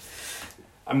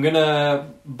 I'm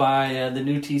gonna buy the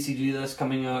new TCG that's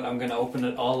coming out. I'm gonna open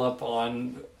it all up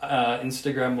on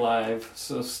Instagram Live,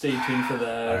 so stay tuned for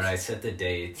that. Alright, set the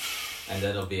date, and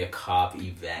that'll be a cop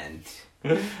event.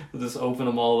 We'll just open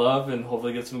them all up and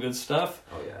hopefully get some good stuff.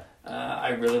 Oh yeah. I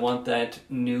really want that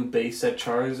new base set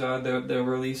Charizard that they're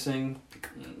releasing.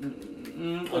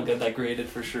 I'll get that graded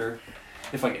for sure,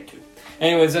 if I get to.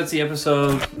 Anyways, that's the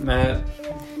episode, Matt.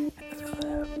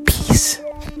 Peace.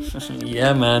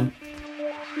 Yeah, man.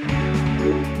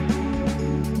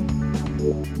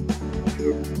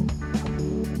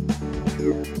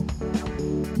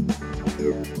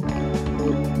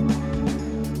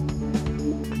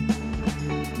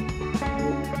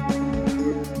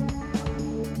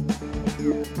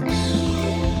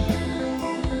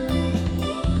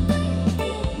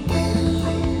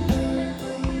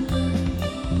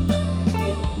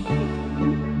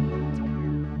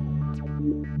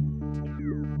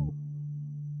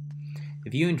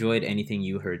 If you enjoyed anything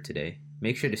you heard today,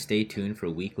 make sure to stay tuned for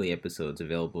weekly episodes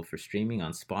available for streaming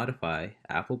on Spotify,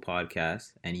 Apple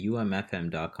Podcasts, and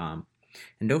umfm.com.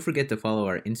 And don't forget to follow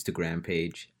our Instagram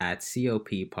page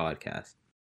 @COP Podcast.